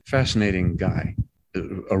 He's a fascinating guy,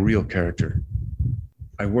 a real character.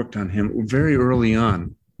 I worked on him very early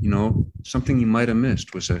on. You know, something you might have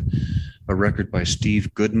missed was a record by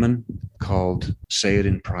Steve Goodman called Say It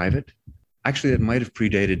in Private. Actually, it might have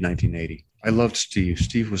predated 1980. I loved Steve.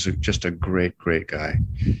 Steve was just a great, great guy.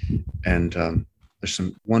 And there's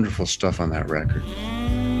some wonderful stuff on that record.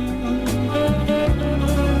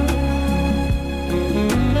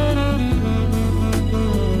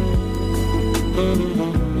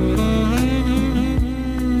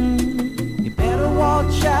 You better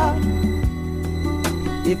watch out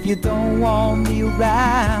if you don't want me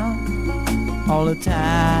around all the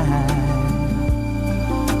time,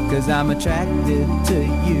 'cause I'm attracted to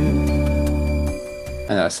you.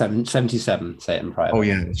 77, Say It in Private. Oh,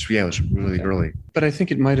 yeah. It was really early. But I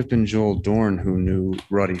think it might have been Joel Dorn who knew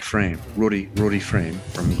Roddy Frame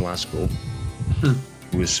from Glasgow, who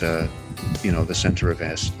was, the center of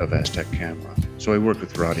Aztec Camera. So I worked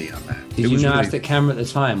with Roddy on that. Did you know Aztec Camera at the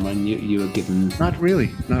time when you were given... Not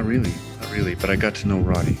really. But I got to know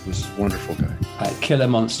Roddy. He was a wonderful guy.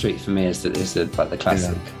 Killer on Street for me is the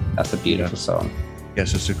classic. Yeah. That's a beautiful song.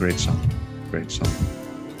 Yes, it's a great song. Great song.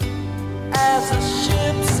 As the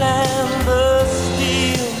ships and the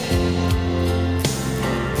steel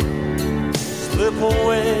slip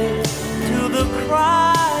away to the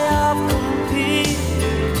cry of compete,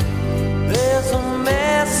 there's a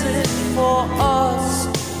message for us.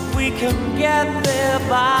 We can get there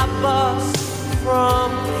by bus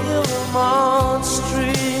from Killamont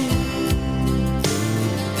Street.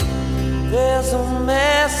 There's a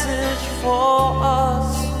message for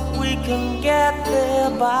us. We can get there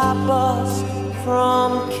by bus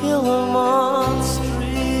from Killamont Street.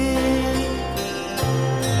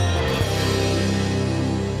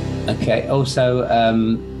 Okay, also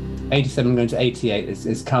 87 going to 88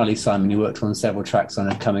 is Carly Simon. You worked on several tracks on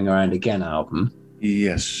a Coming Around Again album.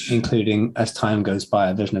 Yes. Including As Time Goes By,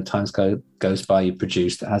 A Vision of Time Goes By you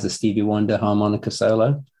produced that has a Stevie Wonder harmonica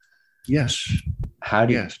solo. Yes. How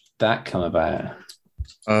did that come about?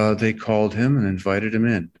 They called him and invited him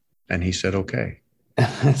in, and he said, okay.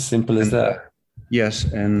 Simple as that. Yes,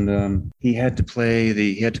 and he had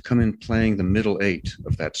to come in playing the middle eight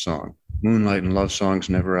of that song. Moonlight and Love Songs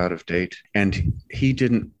Never Out of Date. And he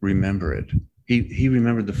didn't remember it. He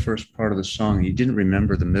remembered the first part of the song. He didn't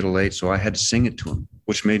remember the middle eight, so I had to sing it to him,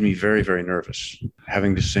 which made me very, very nervous,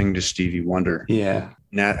 having to sing to Stevie Wonder. Yeah.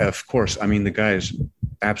 Now, of course, I mean, the guy is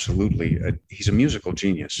absolutely, he's a musical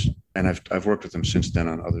genius. And I've worked with him since then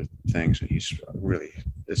on other things, and he's really,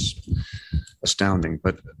 it's astounding.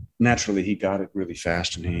 But naturally, he got it really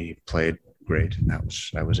fast, and he played great, and that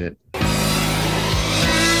was it.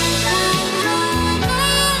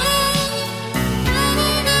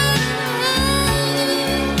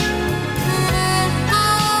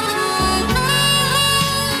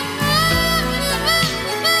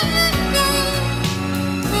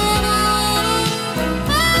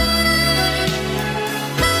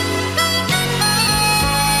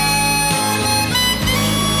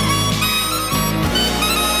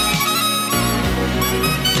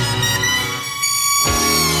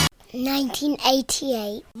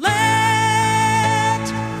 1988. Let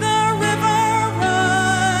the river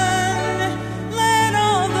run, let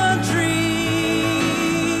all the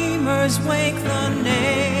dreamers wake the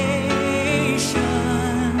nation.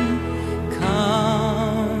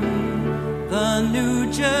 Come, the New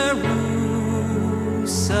Jerusalem.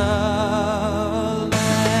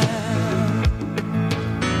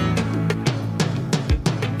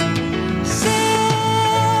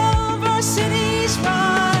 Silver cities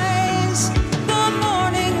rise, the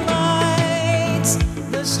morning lights,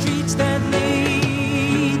 the streets that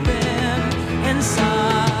lead them, and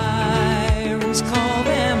sirens call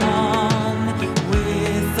them on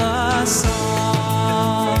with a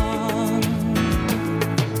song.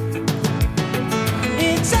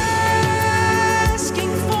 It's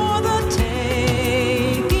asking for the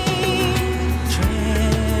taking,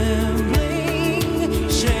 trembling,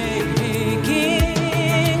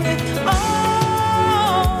 shaking.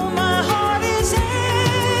 Oh, my heart is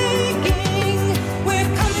aching. We're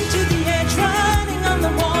coming to the edge, riding on the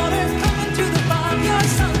water, coming to the bottom, your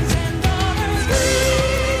sons and daughters. We,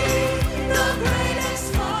 the greatest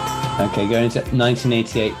fall. Okay, going into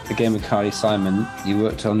 1988, again with Carly Simon, you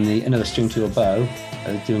worked on another string to your bow,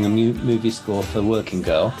 doing a movie score for Working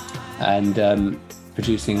Girl, and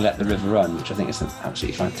producing Let the River Run, which I think is an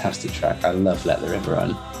absolutely fantastic track. I love Let the River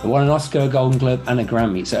Run. It won an Oscar, a Golden Globe, and a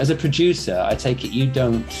Grammy. So as a producer, I take it you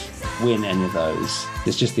don't win any of those.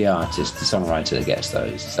 It's just the artist, the songwriter that gets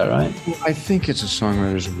those. Is that right? Well, I think it's a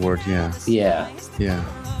Songwriters Award, yeah. Yeah. Yeah.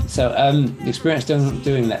 So the experience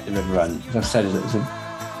doing Let the River Run, as I said, it was a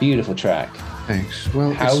beautiful track. Thanks.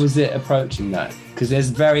 Well, how was it approaching that? Because there's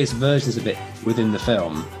various versions of it within the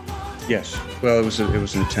film. Yes. Well, it was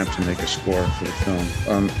an attempt to make a score for the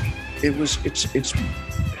film.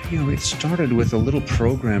 It started with a little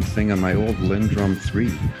program thing on my old Lindrum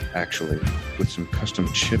 3, actually, with some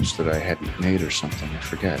custom chips that I hadn't made or something. I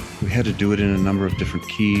forget. We had to do it in a number of different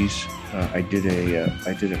keys. I did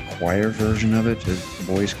a choir version of it, a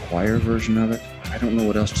boys' choir version of it. I don't know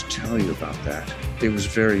what else to tell you about that. It was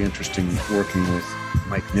very interesting working with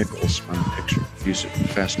Mike Nichols on the picture. He's a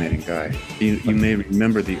fascinating guy. You may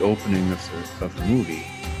remember the opening of the movie.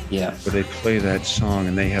 Yeah. Where they play that song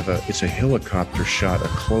and it's a helicopter shot, a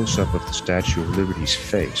close-up of the Statue of Liberty's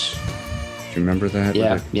face. Do you remember that?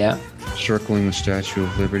 Yeah, yeah. Circling the Statue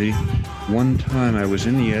of Liberty. One time I was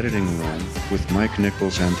in the editing room with Mike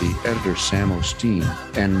Nichols and the editor Sam Osteen,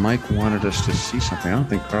 and Mike wanted us to see something. I don't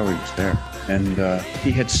think Carly was there. And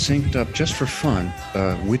he had synced up, just for fun,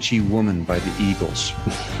 Witchy Woman by the Eagles.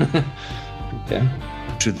 Okay.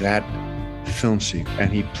 To that film sequence,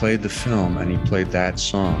 and he played the film and he played that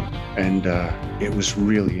song, and it was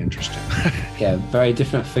really interesting. Yeah, very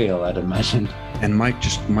different feel, I'd imagine. And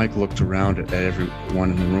Mike looked around at everyone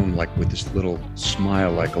in the room like with this little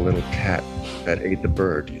smile, like a little cat that ate the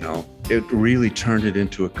bird, you know. It really turned it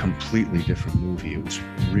into a completely different movie. It was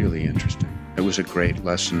really interesting. It was a great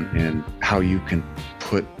lesson in how you can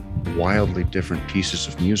put wildly different pieces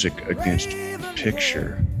of music against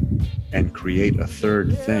picture and create a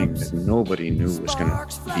third thing that nobody knew was going to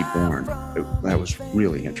be born. That was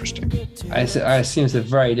really interesting. I assume it's a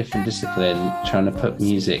very different discipline, trying to put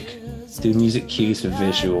do music cues for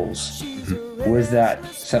visuals. Mm-hmm. Was that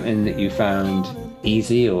something that you found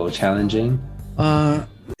easy or challenging?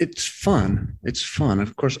 It's fun. It's fun.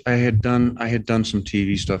 Of course, I had done some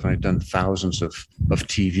TV stuff. I had done thousands of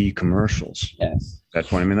TV commercials. Yes. At that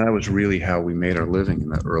point, I mean, that was really how we made our living in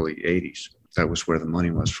the early 80s. That was where the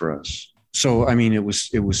money was for us. So, I mean, it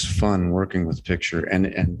was fun working with picture,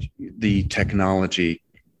 and the technology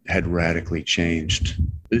had radically changed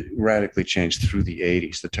through the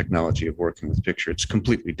 80s, the technology of working with picture. It's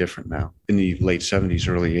completely different now. In the late 70s,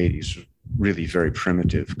 early 80s, really very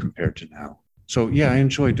primitive compared to now. So, yeah, I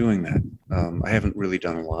enjoy doing that. I haven't really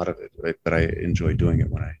done a lot of it, but I enjoy doing it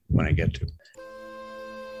when I get to.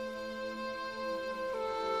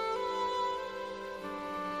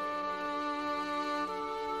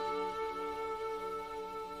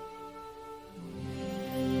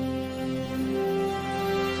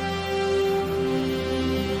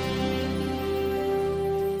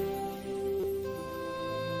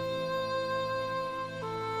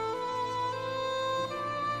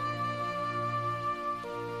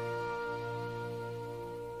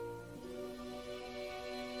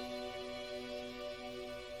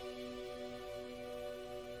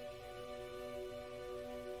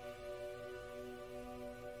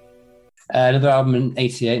 Another album in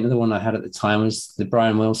 '88, another one I had at the time was the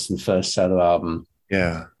Brian Wilson first solo album.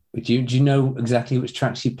 Yeah. Do you know exactly which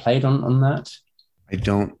tracks you played on that? I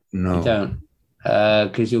don't know. You don't?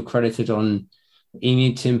 Because you're credited on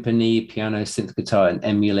Emu timpani, piano, synth guitar, and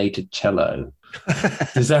emulated cello.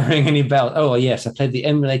 Does that ring any bells? Oh, yes, I played the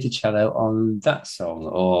emulated cello on that song.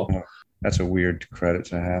 Or that's a weird credit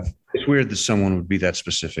to have. It's weird that someone would be that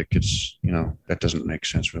specific. It's, that doesn't make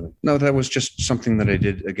sense, really. No, that was just something that I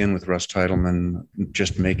did, again, with Russ Titleman,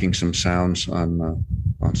 just making some sounds on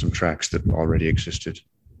some tracks that already existed.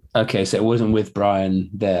 Okay, so it wasn't with Brian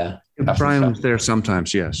there? Brian was there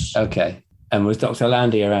sometimes, yes. Okay. And was Dr.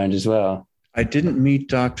 Landy around as well? I didn't meet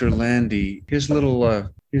Dr. Landy. His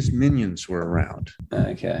minions were around.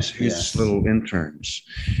 Okay. His little interns.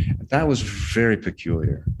 That was very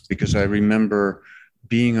peculiar because I remember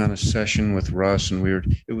being on a session with Russ, and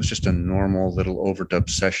it was just a normal little overdub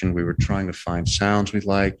session. We were trying to find sounds we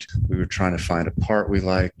liked. We were trying to find a part we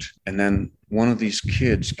liked. And then one of these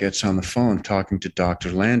kids gets on the phone talking to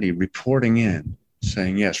Dr. Landy, reporting in,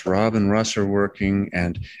 saying, yes, Rob and Russ are working.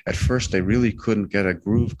 And at first they really couldn't get a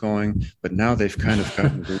groove going, but now they've kind of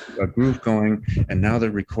gotten a groove going, and now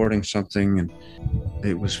they're recording something. And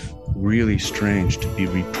it was really strange to be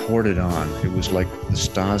reported on. It was like the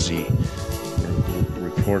Stasi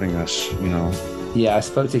reporting us, Yeah, I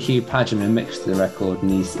spoke to Hugh Padgham who mixed the record,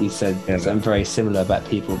 and he said something very similar about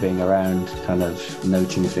people being around, kind of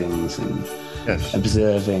noting things and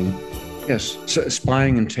observing. Yes, so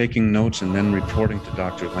spying and taking notes and then reporting to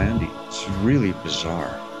Dr. Landy. It's really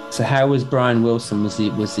bizarre. So how was Brian Wilson? Was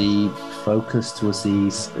he focused? Was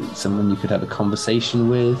he someone you could have a conversation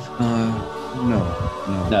with? No.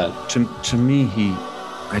 To me,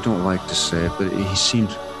 I don't like to say it, but he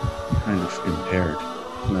seemed kind of impaired.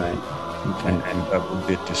 Right. Okay. And a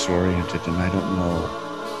bit disoriented, and I don't know.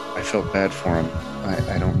 I felt bad for him.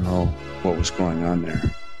 I don't know what was going on there.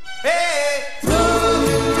 Hey,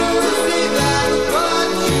 Rosie, that's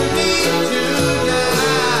what you need tonight.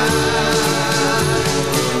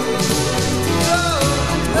 Oh,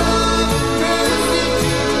 love, mercy to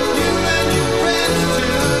you and your friends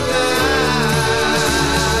tonight.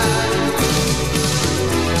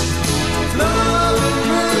 Love and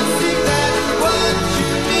mercy, that's what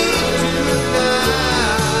you need tonight.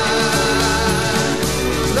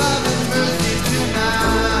 Love and mercy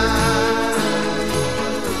tonight.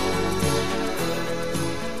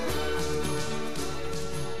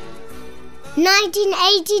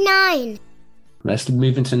 1989. Let's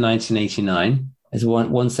move into 1989. There's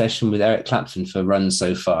one session with Eric Clapton for Run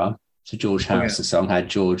So Far. So George Harrison's song had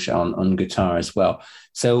George on guitar as well.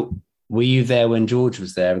 So were you there when George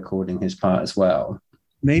was there recording his part as well?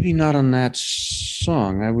 Maybe not on that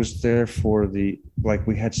song. I was there for we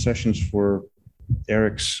had sessions for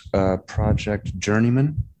Eric's project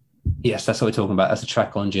Journeyman. Yes, that's what we're talking about. That's a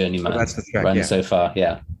track on Journeyman. Oh, that's the track, Run So Far,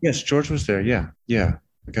 yeah. Yes, George was there, yeah.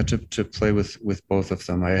 I got to play with both of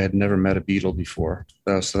them. I had never met a Beatle before,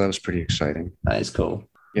 so that was pretty exciting. That is cool.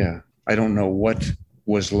 Yeah, I don't know what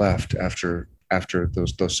was left after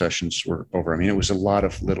those sessions were over. I mean, it was a lot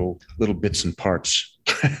of little bits and parts,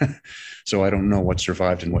 so I don't know what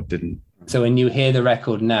survived and what didn't. So when you hear the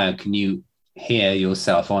record now, can you hear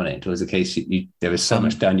yourself on it, or is it the case there is so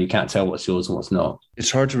much done you can't tell what's yours and what's not?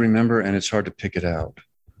 It's hard to remember, and it's hard to pick it out.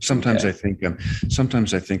 Sometimes I think I'm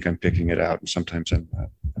picking it out, and sometimes I'm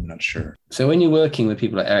not sure. So when you're working with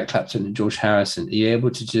people like Eric Clapton and George Harrison, are you able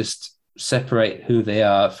to just separate who they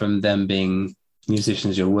are from them being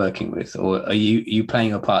musicians you're working with, or are you playing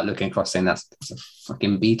your part, looking across, saying that's a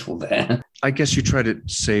fucking Beatle there? I guess you try to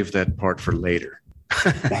save that part for later.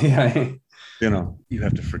 Yeah. You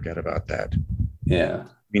have to forget about that. Yeah.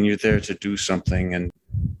 I mean, you're there to do something, and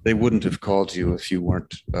they wouldn't have called you if you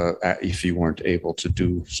weren't able to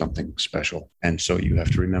do something special. And so you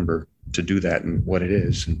have to remember to do that and what it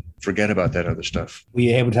is, and forget about that other stuff. Were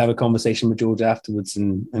you able to have a conversation with George afterwards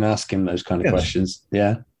and ask him those kind of questions?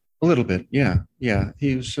 Yeah. A little bit, yeah.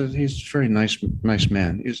 He's a very nice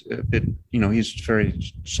man. He's a bit, he's very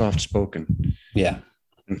soft spoken. Yeah.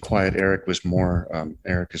 And quiet. Eric is more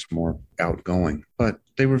outgoing, but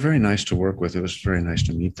they were very nice to work with. It was very nice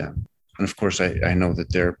to meet them. And of course, I know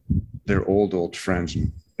that they're old friends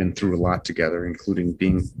and been through a lot together, including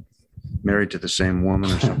being married to the same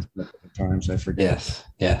woman or something at times. I forget.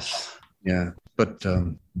 Yes. Yeah. But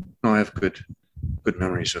no, I have good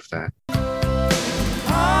memories of that.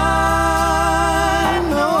 I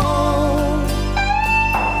know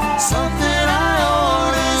something I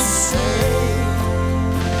ought to say.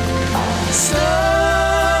 Stuck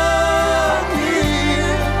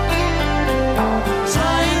here,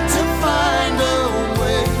 trying to find a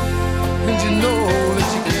way, and you know that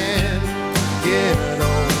you can't get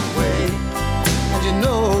away, and you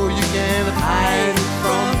know you can't hide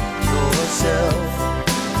from yourself.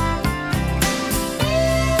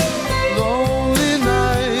 Lonely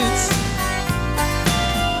nights,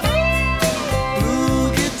 blue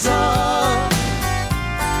guitar,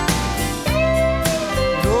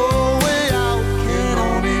 no way out, can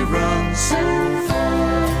only run so far.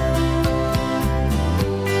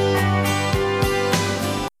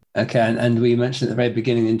 Okay, and we mentioned at the very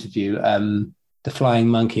beginning of the interview, the Flying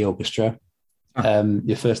Monkey Orchestra,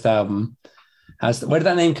 your first album. Where did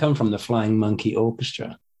that name come from, the Flying Monkey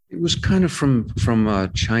Orchestra? It was kind of from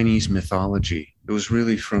Chinese mythology. It was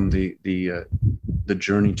really from the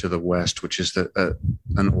Journey to the West, which is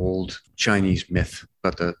an old Chinese myth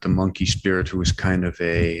about the monkey spirit, who was kind of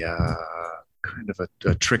a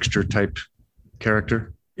trickster type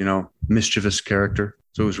character, mischievous character.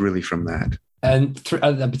 So it was really from that. And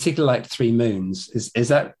a particular like Three Moons, is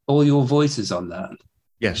that all your voices on that?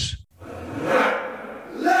 Yes.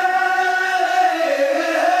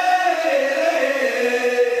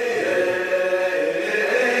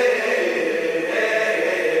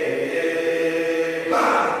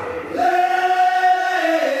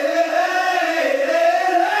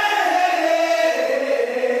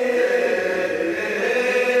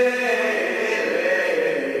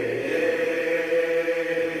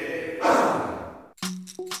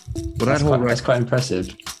 That's quite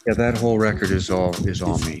impressive. Yeah, that whole record is all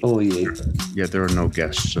me. All you. Yeah, there are no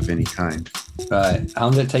guests of any kind. Right. How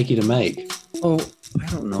long did it take you to make? Oh, I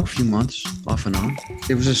don't know, a few months, off and on.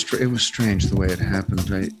 It was strange the way it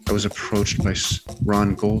happened. I was approached by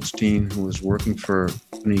Ron Goldstein, who was working for a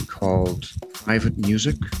company called Private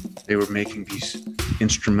Music. They were making these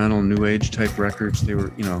instrumental new age type records. They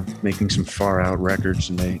were, making some far out records,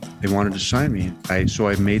 and they wanted to sign me. So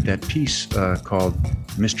I made that piece called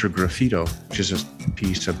Mr. Graffito, which is a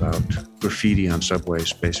piece about graffiti on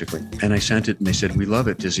subways, basically. And I sent it, and they said, "We love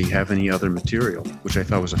it. Does he have any other material?" Which I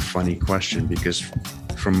thought was a funny question, because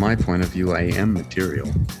from my point of view, I am material.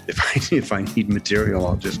 If I need material,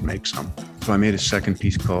 I'll just make some. So I made a second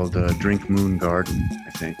piece called Drink Moon Garden,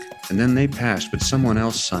 I think. And then they passed, but someone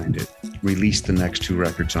else signed it, released the next two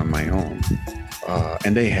records on my own.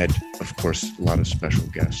 And they had, of course, a lot of special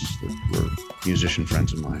guests that were musician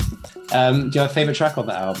friends of mine. Do you have a favorite track on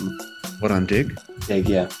that album? What, on Dig? Dig,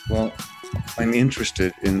 yeah. Well, I'm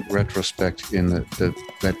interested in retrospect in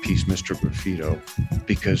that piece, Mr. Graffito,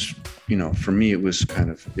 because, for me, it was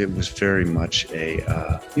very much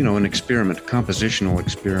an experiment, a compositional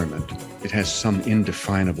experiment. It has some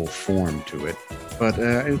indefinable form to it, but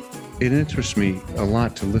it interests me a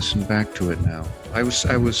lot to listen back to it now. I was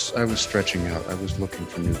stretching out. I was looking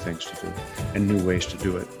for new things to do and new ways to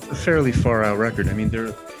do it. A fairly far out record. I mean,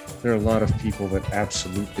 there are a lot of people that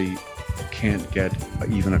absolutely can't get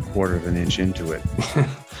even a quarter of an inch into it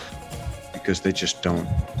because they just don't.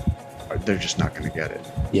 They're just not going to get it.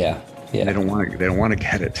 Yeah. They don't want to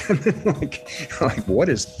get it. like what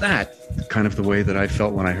is that? Kind of the way that I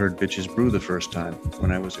felt when I heard Bitches Brew the first time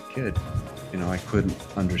when I was a kid. I couldn't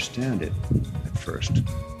understand it at first,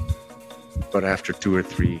 but after 2 or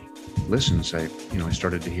 3 listens, I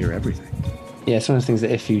started to hear everything. Yeah, it's one of the things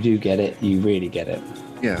that if you do get it, you really get it.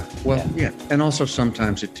 Yeah, well, yeah. And also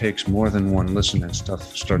sometimes it takes more than one listen and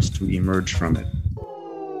stuff starts to emerge from it.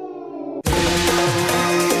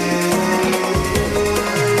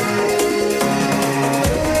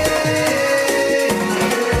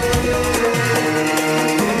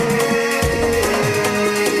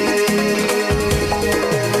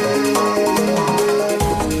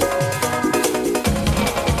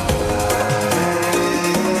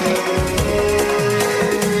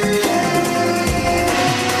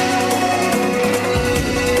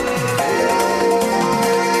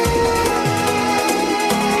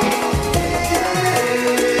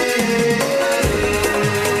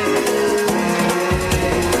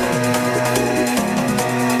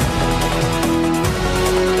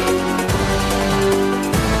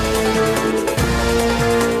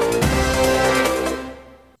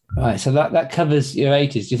 So that covers your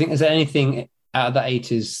 80s. Do you think there's anything out of the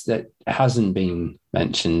 80s that hasn't been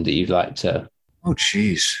mentioned that you'd like to? Oh,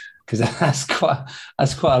 geez. Because that's quite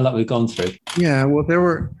a lot we've gone through. Yeah, well, there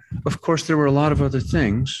were a lot of other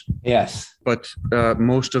things. Yes. But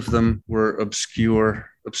most of them were obscure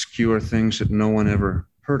things that no one ever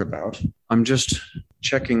heard about. I'm just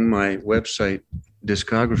checking my website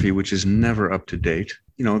discography, which is never up to date.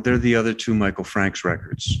 They're the other 2 Michael Franks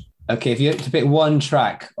records. Okay, if you had to pick one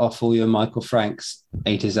track off all your Michael Franks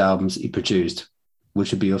 80s albums that you produced,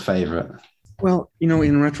 which would be your favorite? Well,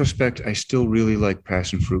 in retrospect, I still really like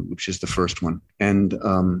Passion Fruit, which is the first one. And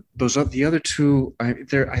the other 2,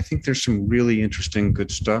 I think there's some really interesting,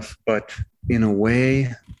 good stuff. But in a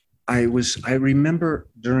way, I remember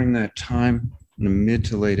during that time, in the mid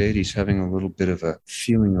to late 80s, having a little bit of a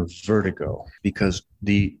feeling of vertigo because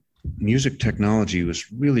the music technology was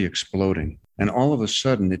really exploding. And all of a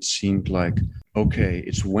sudden, it seemed like, okay,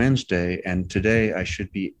 it's Wednesday, and today I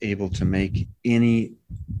should be able to make any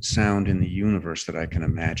sound in the universe that I can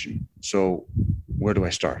imagine. So where do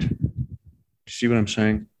I start? See what I'm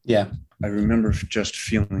saying? Yeah. I remember just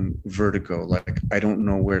feeling vertigo, like I don't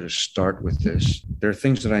know where to start with this. There are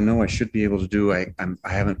things that I know I should be able to do. I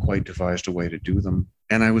haven't quite devised a way to do them.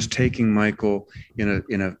 And I was taking Michael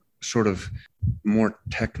in a sort of more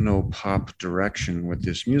techno pop direction with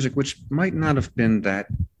this music, which might not have been that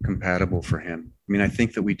compatible for him. I mean, I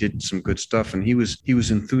think that we did some good stuff, and he was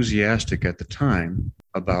enthusiastic at the time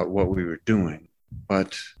about what we were doing.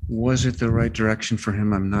 But was it the right direction for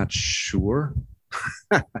him? I'm not sure.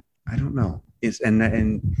 I don't know.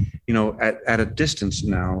 At a distance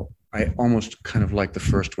now, I almost kind of like the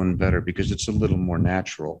first one better because it's a little more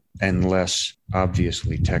natural and less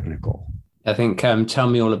obviously technical. I think Tell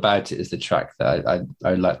Me All About It is the track that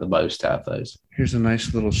I like the most out of those. Here's a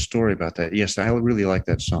nice little story about that. Yes, I really like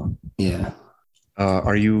that song. Yeah.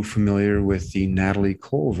 Are you familiar with the Natalie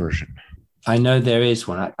Cole version? I know there is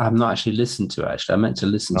one. I've not actually listened to it, actually. I meant to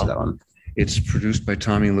listen to that one. It's produced by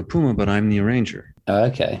Tommy LaPuma, but I'm the arranger. Oh,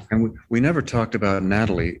 okay. And we never talked about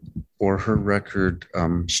Natalie or her record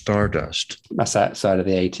Stardust. That's outside of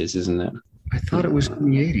the 80s, isn't it? I thought it was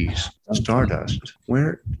in the 80s. Stardust.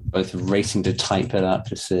 Where? Both racing to type it up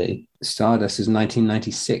to see. Stardust is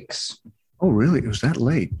 1996. Oh, really? It was that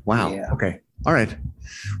late? Wow. Yeah. Okay. All right.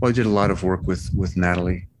 Well, I did a lot of work with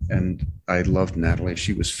Natalie, and I loved Natalie.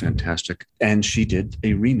 She was fantastic. And she did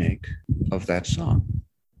a remake of that song.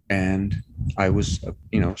 And I was,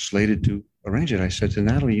 slated to arrange it. I said to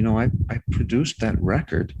Natalie, I produced that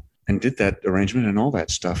record and did that arrangement and all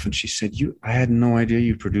that stuff. And she said, I had no idea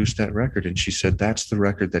you produced that record. And she said, that's the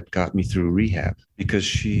record that got me through rehab, because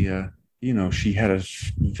she had a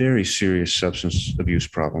very serious substance abuse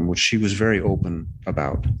problem, which she was very open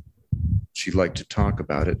about. She liked to talk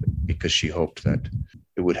about it because she hoped that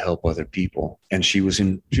it would help other people. And she was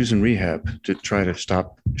in rehab to try to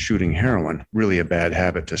stop shooting heroin, really a bad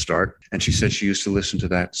habit to start. And she said she used to listen to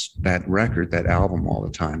that record, that album all the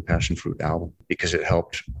time, Passion Fruit album, because it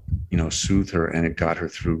helped, soothe her, and it got her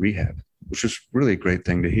through rehab, which was really a great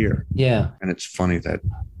thing to hear. Yeah. And it's funny that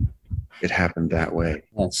it happened that way.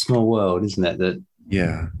 That's a small world, isn't it?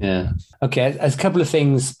 Yeah. Okay, there's a couple of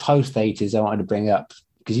things post 80s I wanted to bring up,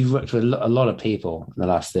 because you've worked with a lot of people in the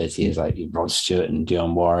last 30 years, like Rod Stewart and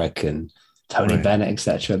Dionne Warwick and Tony Bennett,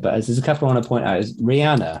 etc. But there's a couple I want to point out. Is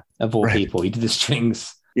Rihanna, of all people, you did the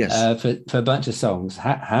strings for a bunch of songs.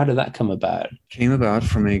 How did that come about? Came about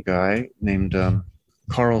from a guy named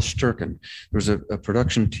Carl Sturken. There was a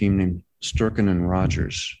production team named Sturken and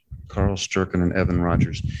Rogers. Carl Sturken and Evan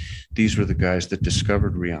Rogers. These were the guys that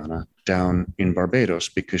discovered Rihanna down in Barbados,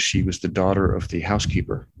 because she was the daughter of the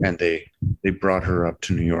housekeeper, and they brought her up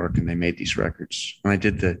to New York, and they made these records. And I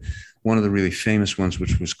did one of the really famous ones,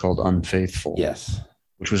 which was called Unfaithful. Yes.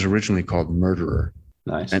 Which was originally called Murderer.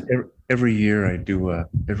 Nice. And every year I do a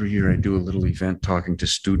little event talking to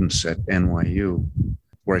students at NYU,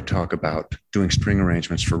 where I talk about doing string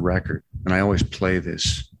arrangements for record. And I always play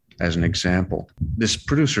this as an example. This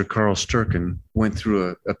producer, Carl Sturken, went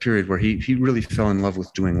through a period where he really fell in love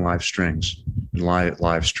with doing live strings,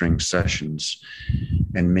 live string sessions,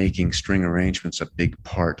 and making string arrangements a big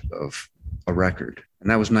part of a record.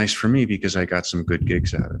 And that was nice for me because I got some good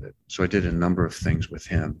gigs out of it. So I did a number of things with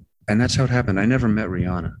him. And that's how it happened. I never met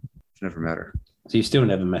Rihanna. Never met her. So you still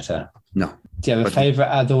never met her? No. Do you have a favorite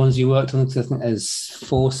out of the ones you worked on? Because I think there's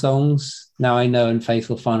 4 songs. Now I Know and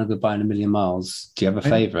Faithful, Final Goodbye, and A Million Miles. Do you have a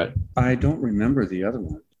favorite? I don't remember the other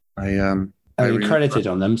one. You credited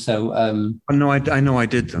on them, so... No, I know I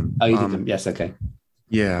did them. Oh, you did them? Yes, okay.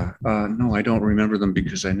 Yeah. No, I don't remember them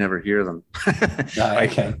because I never hear them.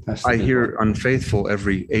 Okay. I hear Unfaithful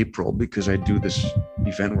every April because I do this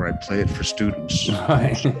event where I play it for students.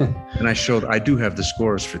 Right. And I do have the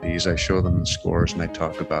scores for these. I show them the scores and I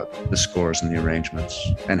talk about the scores and the arrangements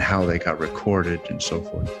and how they got recorded and so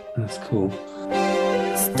forth. That's cool.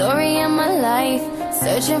 Story of my life,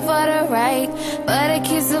 searching for the right, but it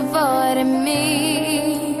keeps avoiding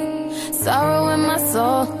me. Sorrow in my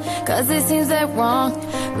soul, cause it seems that wrong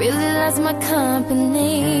really loves my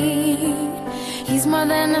company. He's more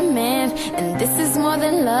than a man, and this is more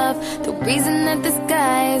than love. The reason that the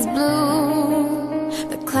sky is blue,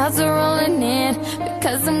 the clouds are rolling in,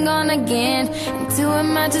 because I'm gone again, and to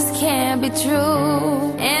him I just can't be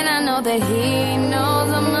true. And I know that he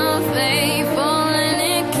knows I'm unfaithful, and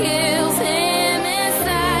it kills him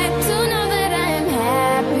inside to know that I am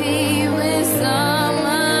happy with some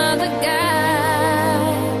other guy.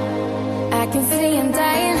 I can see him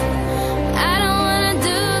dying. I don't wanna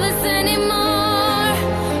do this anymore.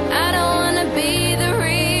 I don't wanna be the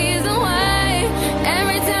reason why.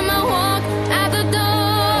 Every time I walk out the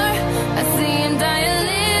door, I see him die a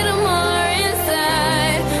little more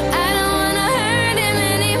inside. I don't wanna hurt him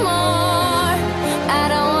anymore. I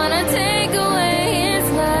don't wanna take away his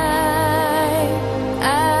life.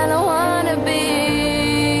 I don't wanna be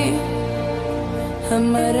a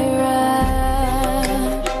murderer.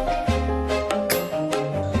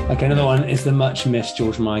 Okay, another one is the much missed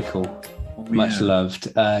George Michael. Much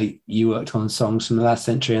loved. You worked on songs from the last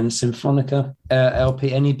century on the Symphonica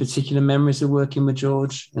LP. Any particular memories of working with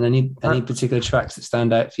George, and any particular tracks that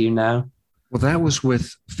stand out for you now? Well, that was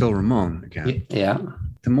with Phil Ramone again. Yeah.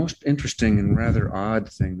 The most interesting and rather odd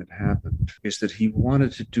thing that happened is that he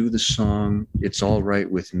wanted to do the song It's All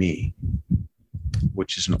Right With Me,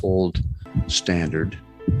 which is an old standard,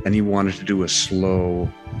 and he wanted to do a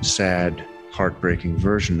slow, sad, heartbreaking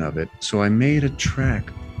version of it. So I made a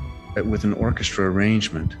track with an orchestra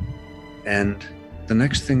arrangement, and the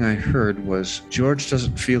next thing I heard was George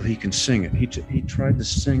doesn't feel he can sing it. He tried to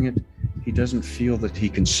sing it, He doesn't feel that he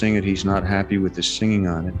can sing it. He's not happy with the singing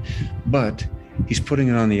on it, but he's putting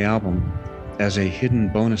it on the album as a hidden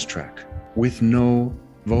bonus track with no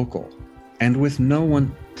vocal and with no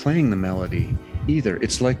one playing the melody either.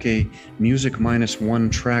 It's like a music minus one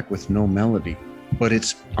track with no melody, but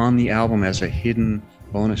it's on the album as a hidden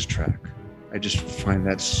bonus track. I just find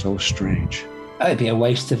that so strange. It'd be a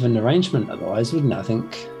waste of an arrangement otherwise, wouldn't it, I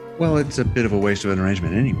think? Well, it's a bit of a waste of an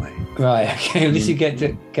arrangement anyway. Right, okay, at least you get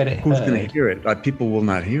it Who's heard. going to hear it? People will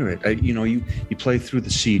not hear it. You play through the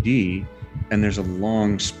CD and there's a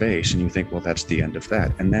long space and you think, well, that's the end of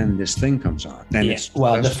that. And then this thing comes on. And Yeah.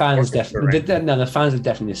 Well, the fans definitely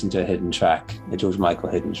have listened to a hidden track, a George Michael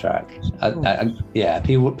hidden track.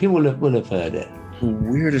 People will have heard it. The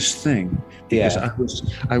weirdest thing, because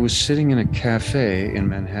I was sitting in a cafe in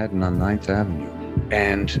Manhattan on 9th Avenue,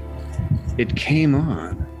 and it came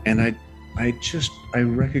on, and I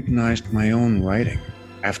recognized my own writing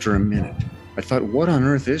after a minute. I thought, what on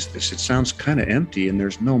earth is this? It sounds kind of empty, and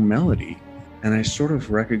there's no melody. And I sort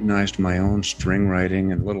of recognized my own string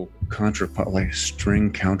writing and little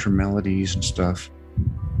string counter melodies and stuff. I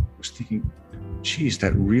was thinking, geez,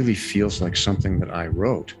 that really feels like something that I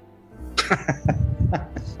wrote.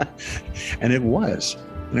 And it was.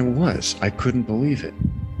 I couldn't believe it.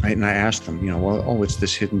 And I asked them, it's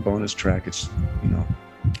this hidden bonus track. It's.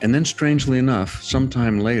 And then strangely enough,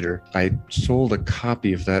 sometime later, I sold a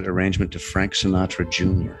copy of that arrangement to Frank Sinatra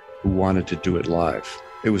Jr., who wanted to do it live.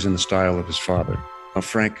 It was in the style of his father. Now,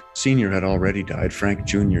 Frank Sr. had already died. Frank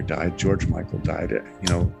Jr. died. George Michael died.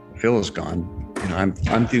 Phil is gone. I'm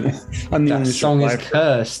the only That song survivor. is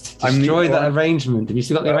cursed. Destroy that arrangement. Have you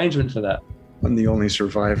still got the arrangement for that? I'm the only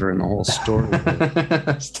survivor in the whole story.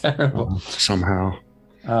 That's terrible. Somehow.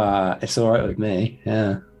 It's all right with me.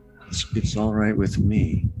 Yeah. It's all right with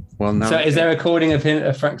me. Well, now. So, is there a recording of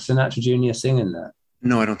Frank Sinatra Jr. singing that?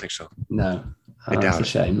 No, I don't think so. No. I doubt that's a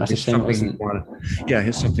shame. That's a It's shame. It something wasn't.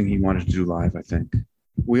 it's something he wanted to do live, I think.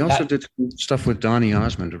 We also did stuff with Donny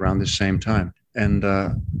Osmond around the same time. And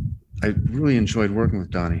I really enjoyed working with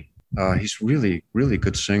Donny. He's really, really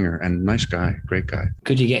good singer and nice guy, great guy.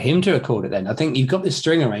 Could you get him to record it then? I think you've got this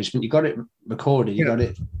string arrangement. You got it recorded. You got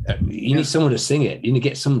it. You need someone to sing it. You need to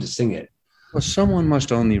get someone to sing it. Well, someone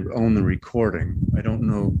must own the recording. I don't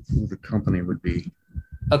know who the company would be.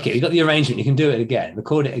 Okay, you got the arrangement. You can do it again,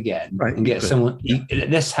 record it again, right, and get someone.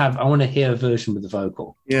 I want to hear a version with the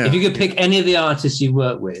vocal. Yeah. If you could pick any of the artists you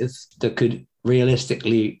work with that could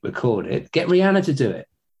realistically record it, get Rihanna to do it.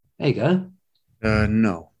 There you go.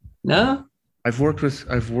 No. I've worked with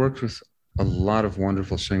a lot of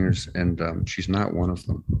wonderful singers, and she's not one of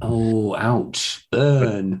them. Oh, ouch!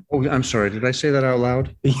 Burn. I'm sorry. Did I say that out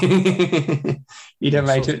loud? You don't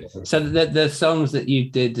rate it. So the songs that you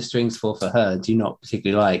did the strings for her, do you not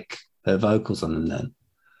particularly like her vocals on them then?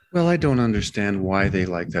 Well, I don't understand why they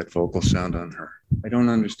like that vocal sound on her. I don't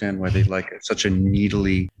understand why they like it. Such a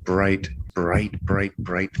needly, bright,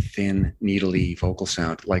 thin, needly vocal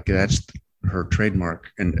sound. Like that's her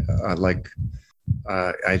trademark. And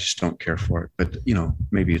I just don't care for it. But,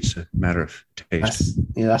 maybe it's a matter of taste.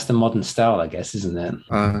 That's the modern style, I guess, isn't it?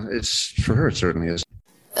 It's for her, it certainly is.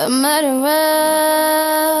 A murderer,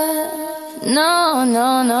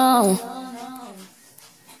 no.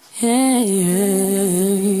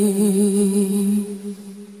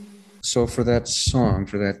 So for that song,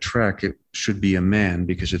 for that track, it should be a man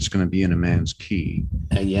because it's going to be in a man's key.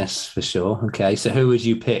 Yes, for sure. Okay, so who would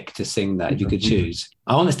you pick to sing that if you could choose?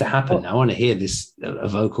 I want this to happen. I want to hear this, a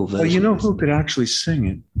vocal version. Well, you know who could actually sing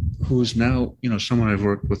it, who is now, someone I've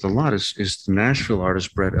worked with a lot, is the Nashville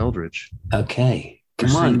artist Brett Eldridge. Okay.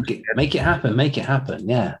 Come on, make it happen. Make it happen.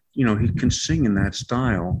 Yeah. He can sing in that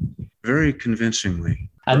style very convincingly.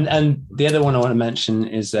 And the other one I want to mention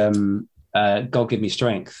is God Give Me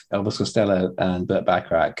Strength, Elvis Costello and Burt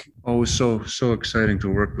Bacharach. Oh, it was so exciting to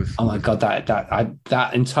work with. Oh my God,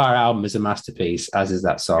 that entire album is a masterpiece, as is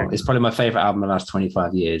that song. It's probably my favorite album in the last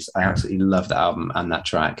 25 years. I absolutely love that album and that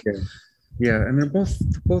track. Yeah, and they're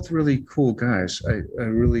both really cool guys. I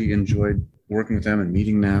really enjoyed working with them and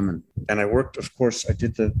meeting them. And I worked, of course, I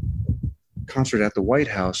did the concert at the White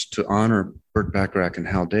House to honor Burt Bacharach and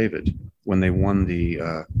Hal David when they won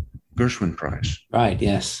the Gershwin Prize. Right,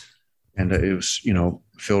 yes. And it was,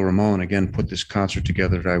 Phil Ramone, again, put this concert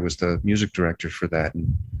together. I was the music director for that.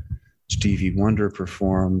 And Stevie Wonder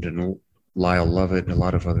performed and Lyle Lovett and a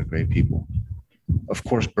lot of other great people. Of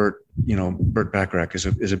course, Burt Bacharach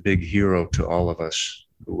is a big hero to all of us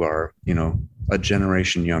who are, a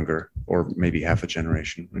generation younger, or maybe half a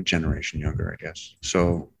generation younger, I guess.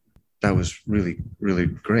 So that was really, really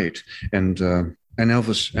great. And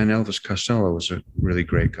Elvis Costello was a really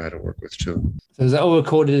great guy to work with too. So is that all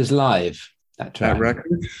recorded as live? That track? That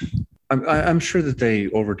record? I'm sure that they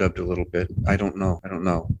overdubbed a little bit. I don't know.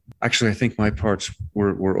 Actually, I think my parts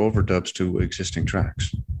were overdubs to existing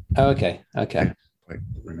tracks. Oh, okay. I don't quite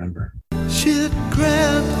remember. She'd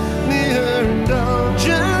grant me her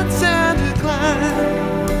indulgence and decline.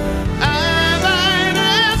 I might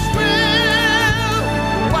as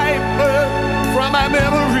well wipe her from my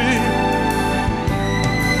memory.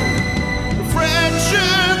 The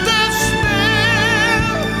fresher the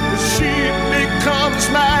smell, she becomes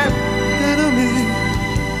my enemy.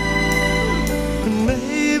 And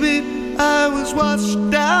maybe I was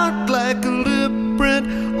washed out like a lip print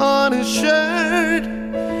on his shirt.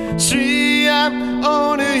 See, I'm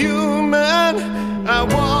only human. I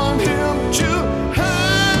want him to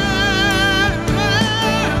hurt.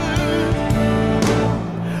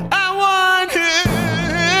 I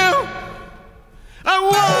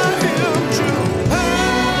want him to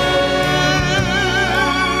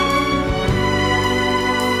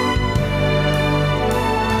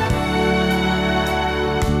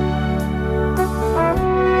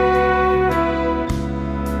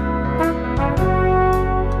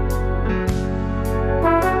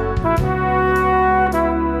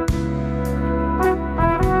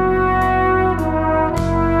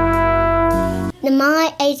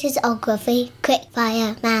My 80sography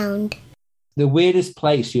quickfire round. The weirdest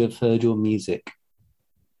place you have heard your music?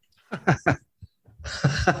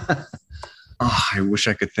 I wish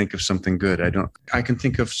I could think of something good. I can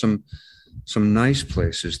think of some nice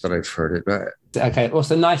places that I've heard it. But Okay, what's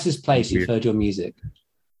the nicest place you've heard your music?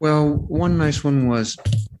 well, one nice one was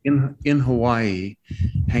in Hawaii,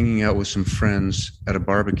 hanging out with some friends at a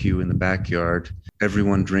barbecue in the backyard,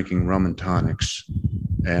 everyone drinking rum and tonics,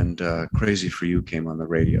 and Crazy for You came on the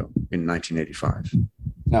radio in 1985.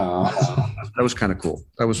 Oh. That was kind of cool.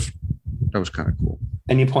 That was kind of cool.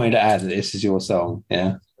 And you pointed out that this is your song,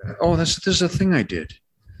 yeah? Oh, this is a thing I did.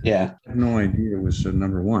 Yeah. I had no idea it was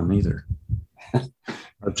number one either.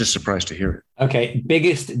 I was just surprised to hear it. Okay,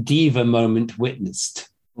 biggest diva moment witnessed.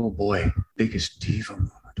 Oh boy, biggest diva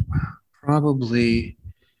moment. Wow. Probably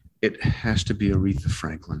it has to be Aretha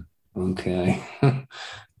Franklin. Okay.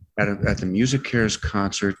 At the Music Cares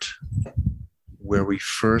concert where we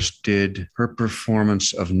first did her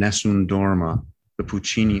performance of Nessun Dorma, the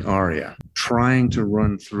Puccini aria, trying to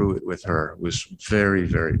run through it with her was very,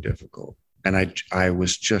 very difficult. And I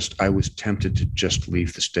was tempted to just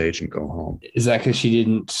leave the stage and go home. Is that because she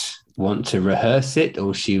didn't want to rehearse it,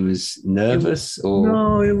 or she was nervous?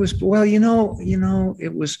 No, it was, well,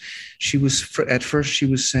 it was, at first she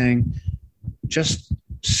was saying, just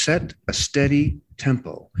set a steady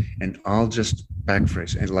tempo and I'll just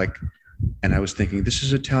backphrase and I was thinking, this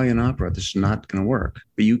is Italian opera. This is not going to work,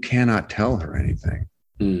 but you cannot tell her anything.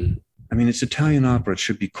 I mean, it's Italian opera. It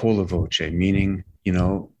should be con la voce, meaning,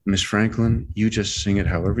 Miss Franklin, you just sing it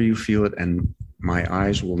however you feel it, and my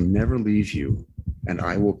eyes will never leave you, and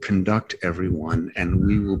I will conduct everyone, and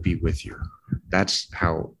we will be with you. That's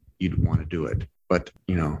how you'd want to do it. But,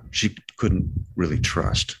 she couldn't really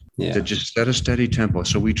trust to just set a steady tempo.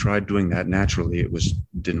 So we tried doing that naturally. It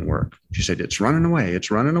didn't work. She said, it's running away.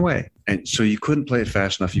 It's running away. And so you couldn't play it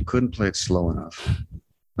fast enough. You couldn't play it slow enough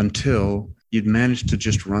until you'd managed to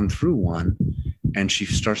just run through one, and she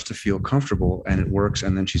starts to feel comfortable and it works.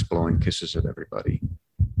 And then she's blowing kisses at everybody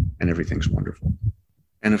and everything's wonderful.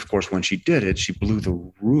 And of course, when she did it, she blew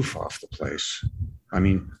the roof off the place. I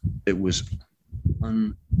mean, it was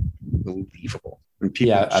unbelievable.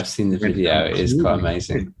 Yeah, I've seen the video. It is quite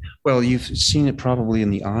amazing. Well, you've seen it probably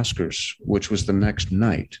in the Oscars, which was the next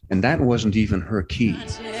night. And that wasn't even her key.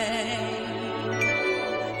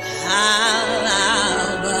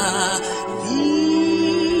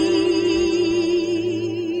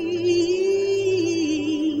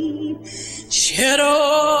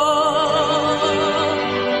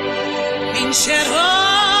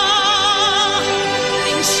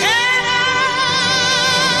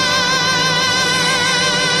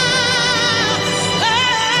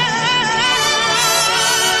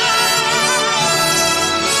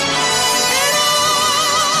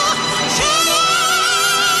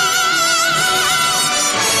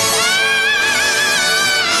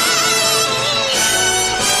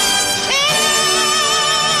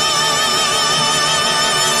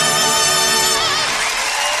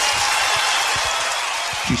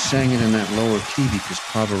 She sang it in that lower key because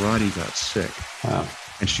Pavarotti got sick. Wow.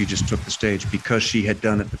 And she just took the stage because she had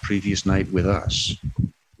done it the previous night with us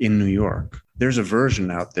in New York. There's a version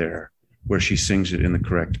out there where she sings it in the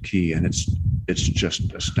correct key, and it's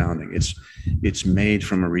just astounding. It's made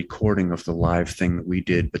from a recording of the live thing that we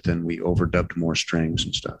did, but then we overdubbed more strings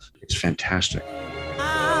and stuff. It's fantastic.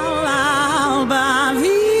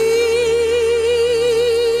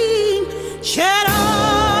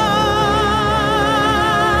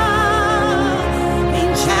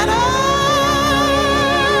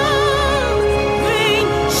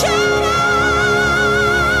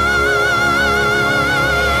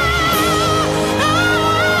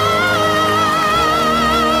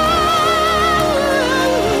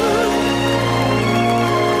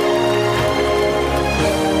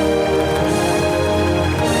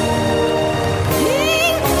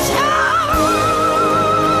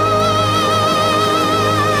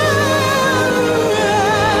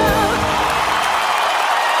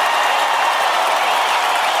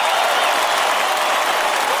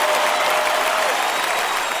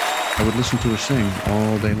 I would listen to her sing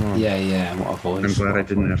all day long. Yeah, what a voice. I'm glad I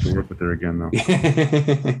didn't have to work with her again, though.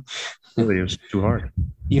 Really, it was too hard.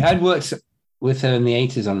 You had worked with her in the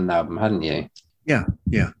 80s on an album, hadn't you? Yeah.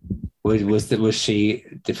 Was she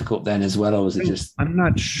difficult then as well, or was it just?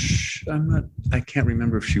 I can't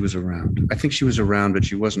remember if she was around. I think she was around, but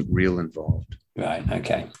she wasn't real involved. Right.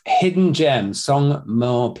 Okay. Hidden Gem song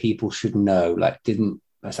more people should know.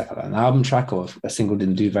 It's like an album track or a single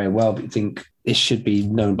didn't do very well, but you think it should be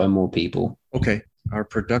known by more people. Okay. Our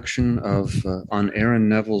production of on Aaron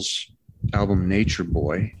Neville's album Nature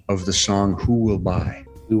Boy of the song Who Will Buy?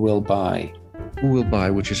 Who Will Buy? Who Will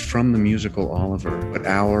Buy, which is from the musical Oliver, but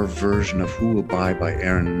our version of Who Will Buy by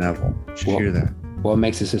Aaron Neville. You should hear that. What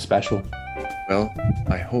makes it so special? Well,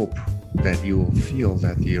 I hope that you will feel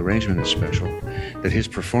that the arrangement is special, that his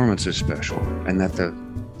performance is special, and that the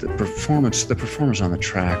performers on the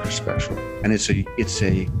track are special. And it's a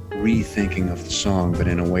rethinking of the song, but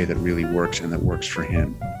in a way that really works and that works for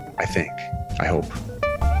him. I hope.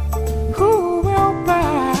 Who will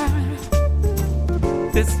buy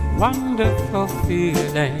this wonderful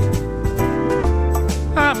feeling?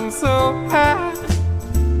 I'm so high,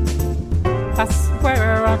 I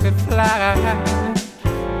swear I could fly.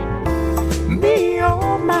 Me,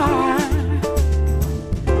 oh my,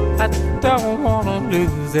 I don't want to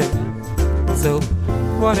lose it. So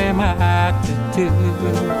what am I to do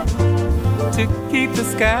to keep the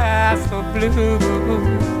sky so blue?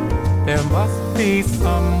 There must be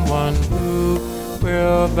someone who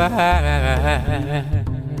will buy.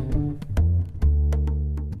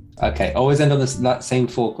 Okay, always end on that same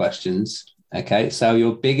 4 questions. Okay, so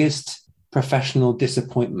your biggest professional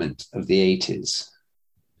disappointment of the 80s?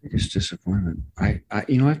 Biggest disappointment.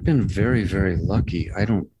 I've been very, very lucky. I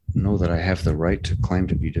don't know that I have the right to claim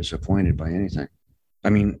to be disappointed by anything. I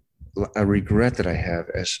mean, a regret that I have,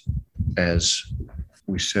 as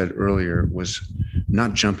we said earlier, was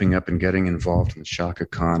not jumping up and getting involved in the Chaka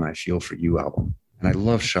Khan I Feel For You album. And I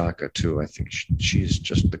love Chaka too. I think she's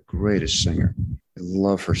just the greatest singer. I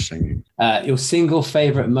love her singing. Your single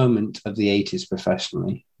favorite moment of the 80s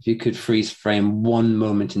professionally? If you could freeze frame one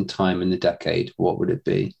moment in time in the decade, what would it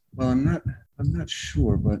be? Well, I'm not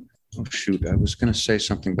sure, but oh shoot, I was going to say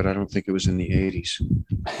something, but I don't think it was in the 80s.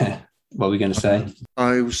 What were we going to say?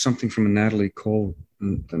 It was something from the Natalie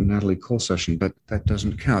Cole session, but that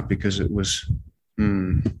doesn't count because it was.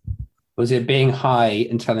 Was it being high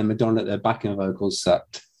and telling Madonna that their backing vocals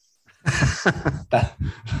sucked?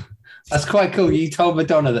 That's quite cool. You told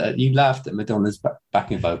Madonna that you laughed at Madonna's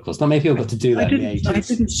backing vocals. Not many people got to do that in the 80s.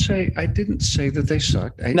 I didn't say that they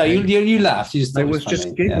sucked. You laughed. You just I was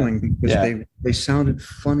just giggling because they sounded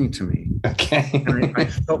funny to me. Okay. And I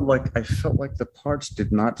felt like the parts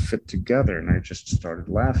did not fit together, and I just started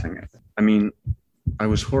laughing at it. I mean, I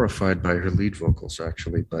was horrified by her lead vocals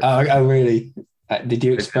actually, but oh really? Did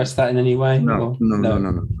you express that in any way? No. I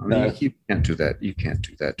mean, you can't do that. You can't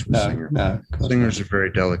do that to a singer. No, singers are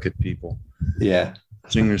very delicate people. Yeah.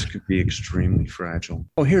 Singers could be extremely fragile.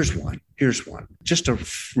 Oh, here's one. Just a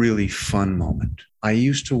really fun moment. I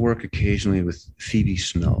used to work occasionally with Phoebe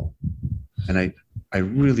Snow, and I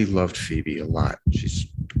really loved Phoebe a lot. She's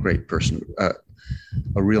a great person, a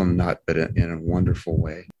real nut, but in a wonderful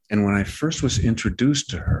way. And when I first was introduced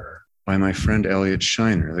to her by my friend Elliot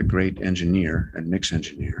Shiner, the great engineer and mix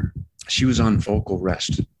engineer, she was on vocal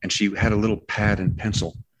rest, and she had a little pad and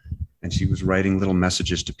pencil, and she was writing little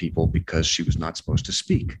messages to people because she was not supposed to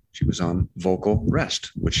speak. She was on vocal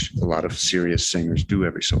rest, which a lot of serious singers do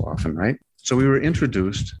every so often, right? So we were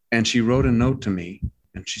introduced, and she wrote a note to me,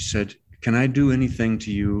 and she said, "Can I do anything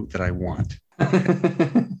to you that I want?"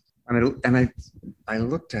 and I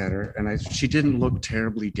looked at her, and she didn't look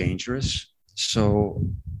terribly dangerous. So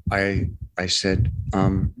I said,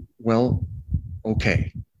 well,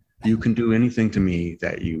 okay. You can do anything to me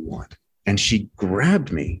that you want. And she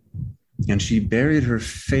grabbed me and she buried her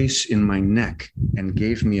face in my neck and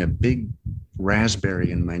gave me a big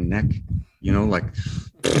raspberry in my neck, like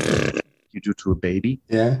you do to a baby.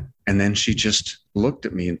 Yeah. And then she just looked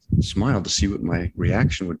at me and smiled to see what my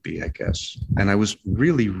reaction would be, I guess. And I was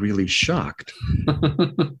really, really shocked.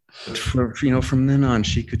 From then on,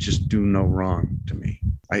 she could just do no wrong to me.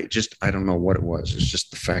 I don't know what it was. It's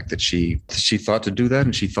just the fact that she thought to do that,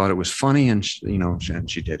 and she thought it was funny, and and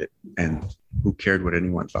she did it. And who cared what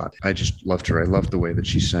anyone thought? I just loved her. I loved the way that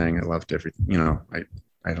she sang. I loved everything.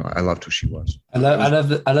 I loved who she was. I love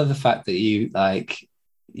the fact that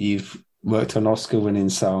you've worked on Oscar-winning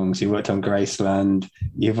songs. You worked on Graceland.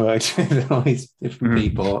 You've worked with all these different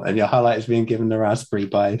people, and your highlight is being given the raspberry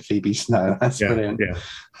by Phoebe Snow. That's brilliant. Yeah.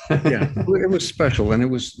 It was special, and it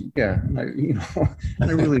was and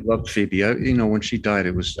I really loved Phoebe. When she died,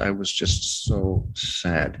 I was just so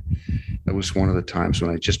sad. That was one of the times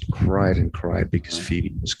when I just cried and cried because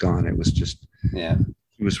Phoebe was gone. It was just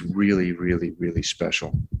it was really, really, really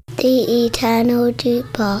special. The Eternal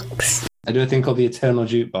Jukebox. I do a thing called the Eternal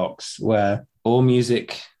Jukebox, where all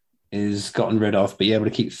music is gotten rid of, but you're able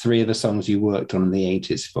to keep 3 of the songs you worked on in the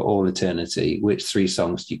 80s for all eternity. Which 3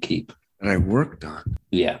 songs do you keep? That I worked on?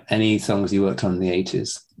 Yeah, any songs you worked on in the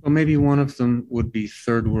 80s. Well, maybe one of them would be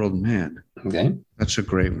Third World Man. Okay. That's a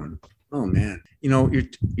great one. Oh, man.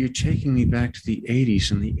 You're taking me back to the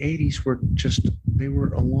 80s, and the 80s they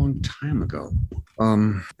were a long time ago.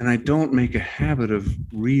 And I don't make a habit of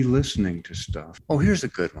re-listening to stuff. Oh, here's a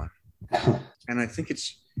good one. And I think it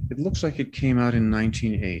looks like it came out in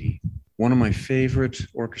 1980. One of my favorite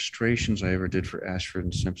orchestrations I ever did for Ashford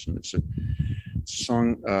and Simpson. It's a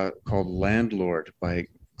song called Landlord by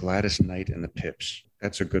Gladys Knight and the Pips.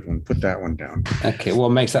 That's a good one. Put that one down. Okay, what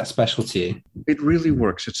makes that special to you? It really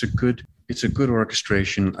works. It's a good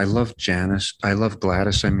orchestration. I love Gladys. I love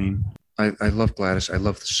Gladys. I love Gladys. I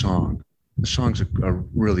love the song. The song's a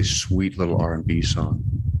really sweet little R&B song.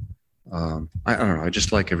 I don't know. I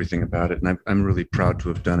just like everything about it, and I'm really proud to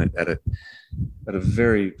have done it at a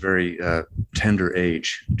very, very tender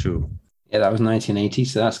age too. Yeah, that was 1980,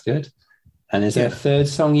 so that's good. And is there a third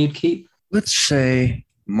song you'd keep? Let's say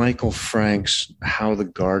Michael Frank's "How the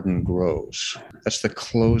Garden Grows." That's the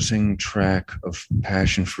closing track of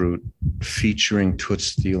Passion Fruit, featuring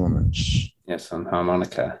Toots Thielemans. Yes, on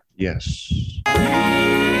harmonica. Yes.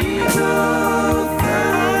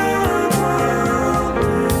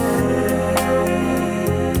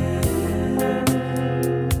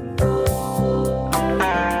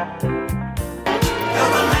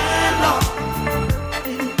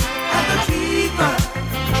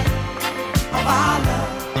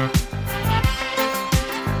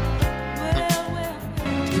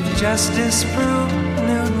 Justice prove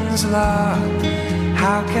Newton's law.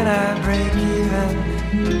 How can I break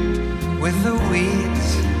even with the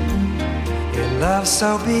weeds? Your love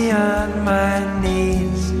so beyond my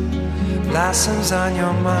needs, blossoms on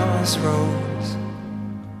your mama's rose.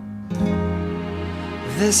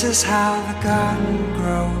 This is how the garden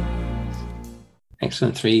grows.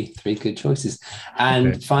 Excellent. Three good choices.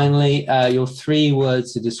 And finally, your 3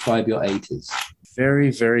 words to describe your 80s.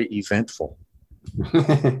 Very, very eventful.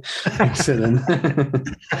 Excellent.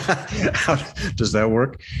 Does that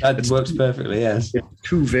work? That works perfectly, yes. It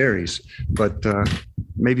too varies, but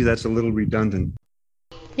maybe that's a little redundant.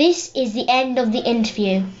 This is the end of the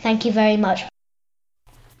interview. Thank you very much.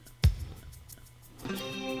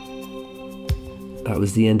 That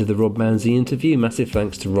was the end of the Rob Mounsey interview. Massive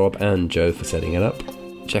thanks to Rob and Joe for setting it up.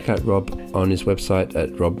 Check out Rob on his website at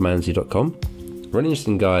robmounsey.com. Really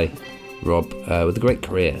interesting guy, Rob, with a great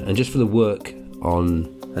career, and just for the work on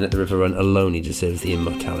And Let the River Run alone, he deserves the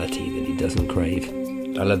immortality that he doesn't crave.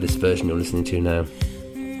 I love this version you're listening to now.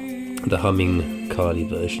 The humming Carly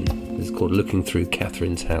version. It's called Looking Through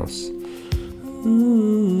Catherine's House.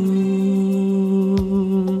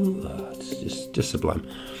 It's just sublime.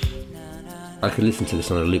 I could listen to this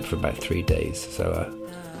on a loop for about 3 days. So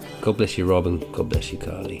God bless you, Rob, and God bless you,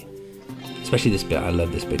 Carly. Especially this bit. I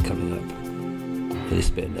love this bit coming up. And this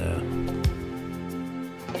bit now.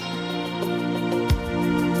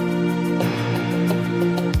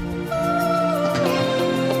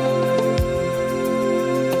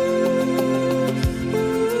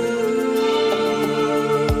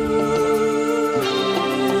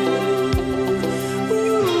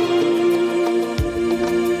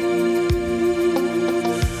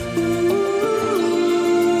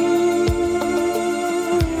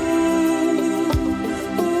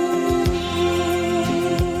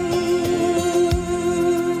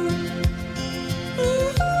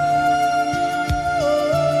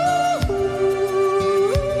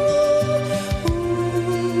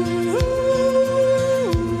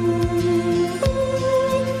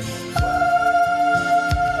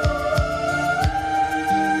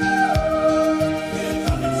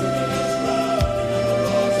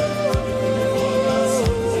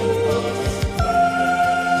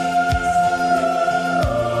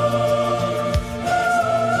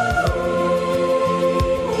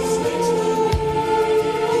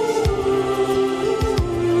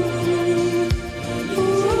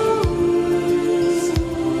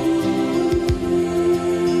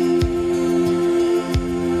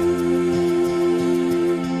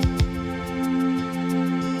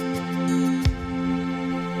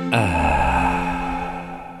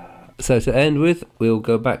 So to end with, we'll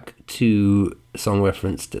go back to a song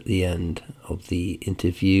referenced at the end of the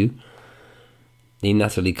interview, the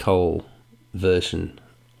Natalie Cole version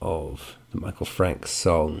of the Michael Franks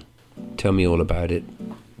song, Tell Me All About It.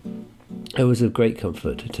 It was a great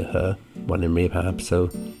comfort to her while in rehab, so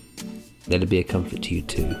let it be a comfort to you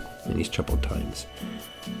too in these troubled times.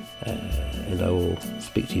 And I will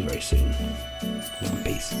speak to you very soon.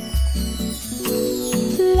 Peace.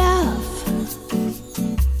 Love.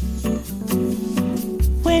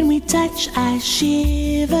 When we touch, I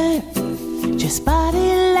shiver. Just body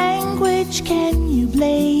language, can you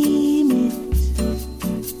blame it?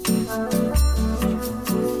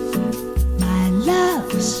 My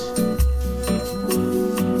love's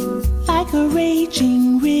like a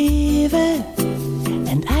raging river,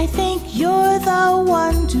 and I think you're the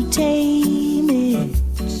one to tame it.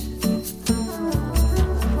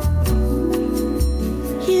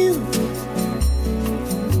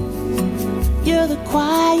 You're the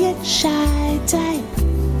quiet, shy type.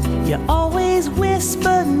 You always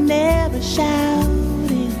whisper, never shout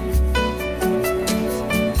it.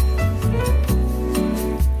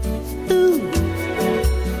 Ooh,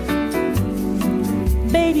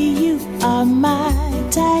 baby, you are my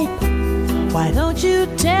type. Why don't you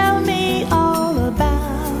tell me all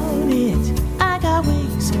about it? I got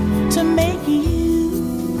ways to make you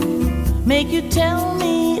tell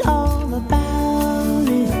me all about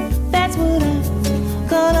it. That's what I'm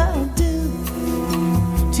gonna do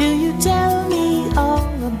till you tell me all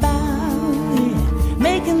about it.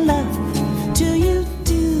 Making love till you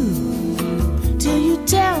do, till you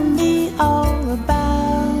tell me all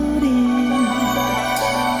about it.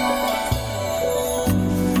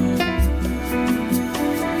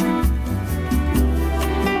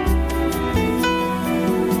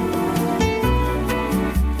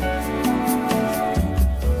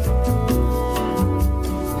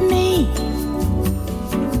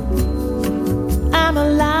 I'm a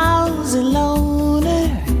lousy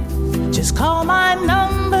loner. Just call my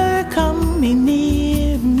number, come be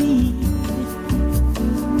near me.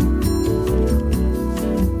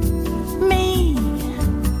 Me,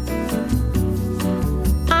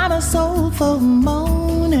 I'm a soulful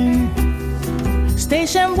moaner.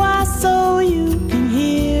 Station wide so you can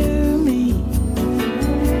hear me.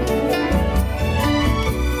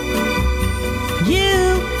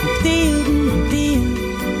 You, dear,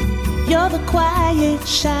 you're the quiet,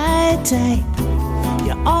 shy type.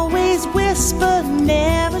 You always whisper,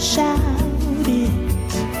 never shout it.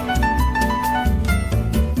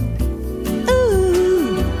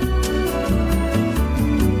 Ooh,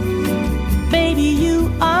 baby,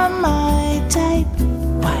 you are my type.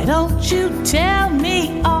 Why don't you tell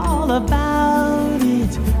me all about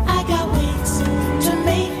it? I got ways to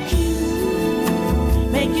make you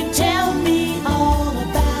tell me all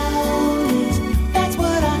about it. That's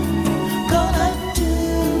what I'm gonna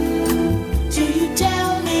do till you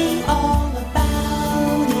tell me all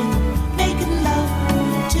about it. Making love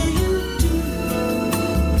till you do,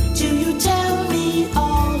 till you tell me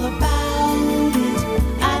all about it.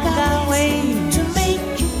 I got ways to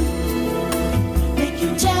make you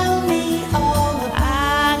tell me all about it. I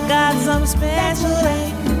got some special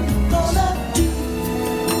things gonna do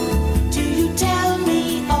till you tell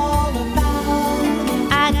me all about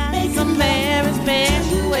it. I got some very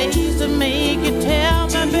special ways to make you tell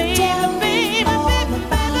me, baby, baby,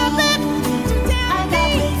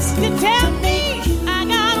 baby, you tell me. I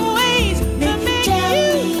got ways to make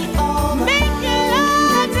you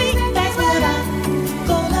love me. That's what I'm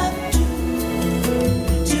gonna do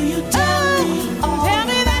till you tell me all. Tell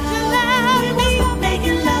me that you love me.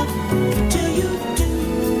 Making love till you do,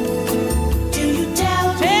 till you tell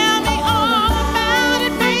me all about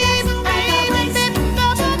it, baby, baby,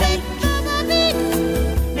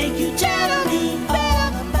 make you tell me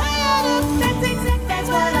all about it. That's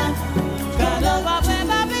what I'm gonna do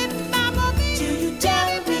till you tell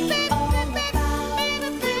me all about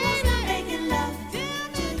it. Making love till you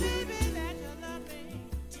do, that you love me,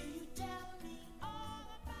 till you tell me all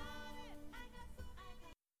about it.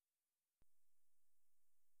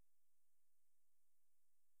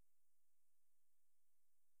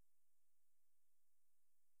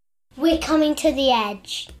 We're coming to the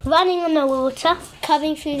edge. Running on the water,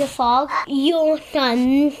 coming through the fog, your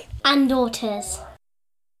sons and daughters.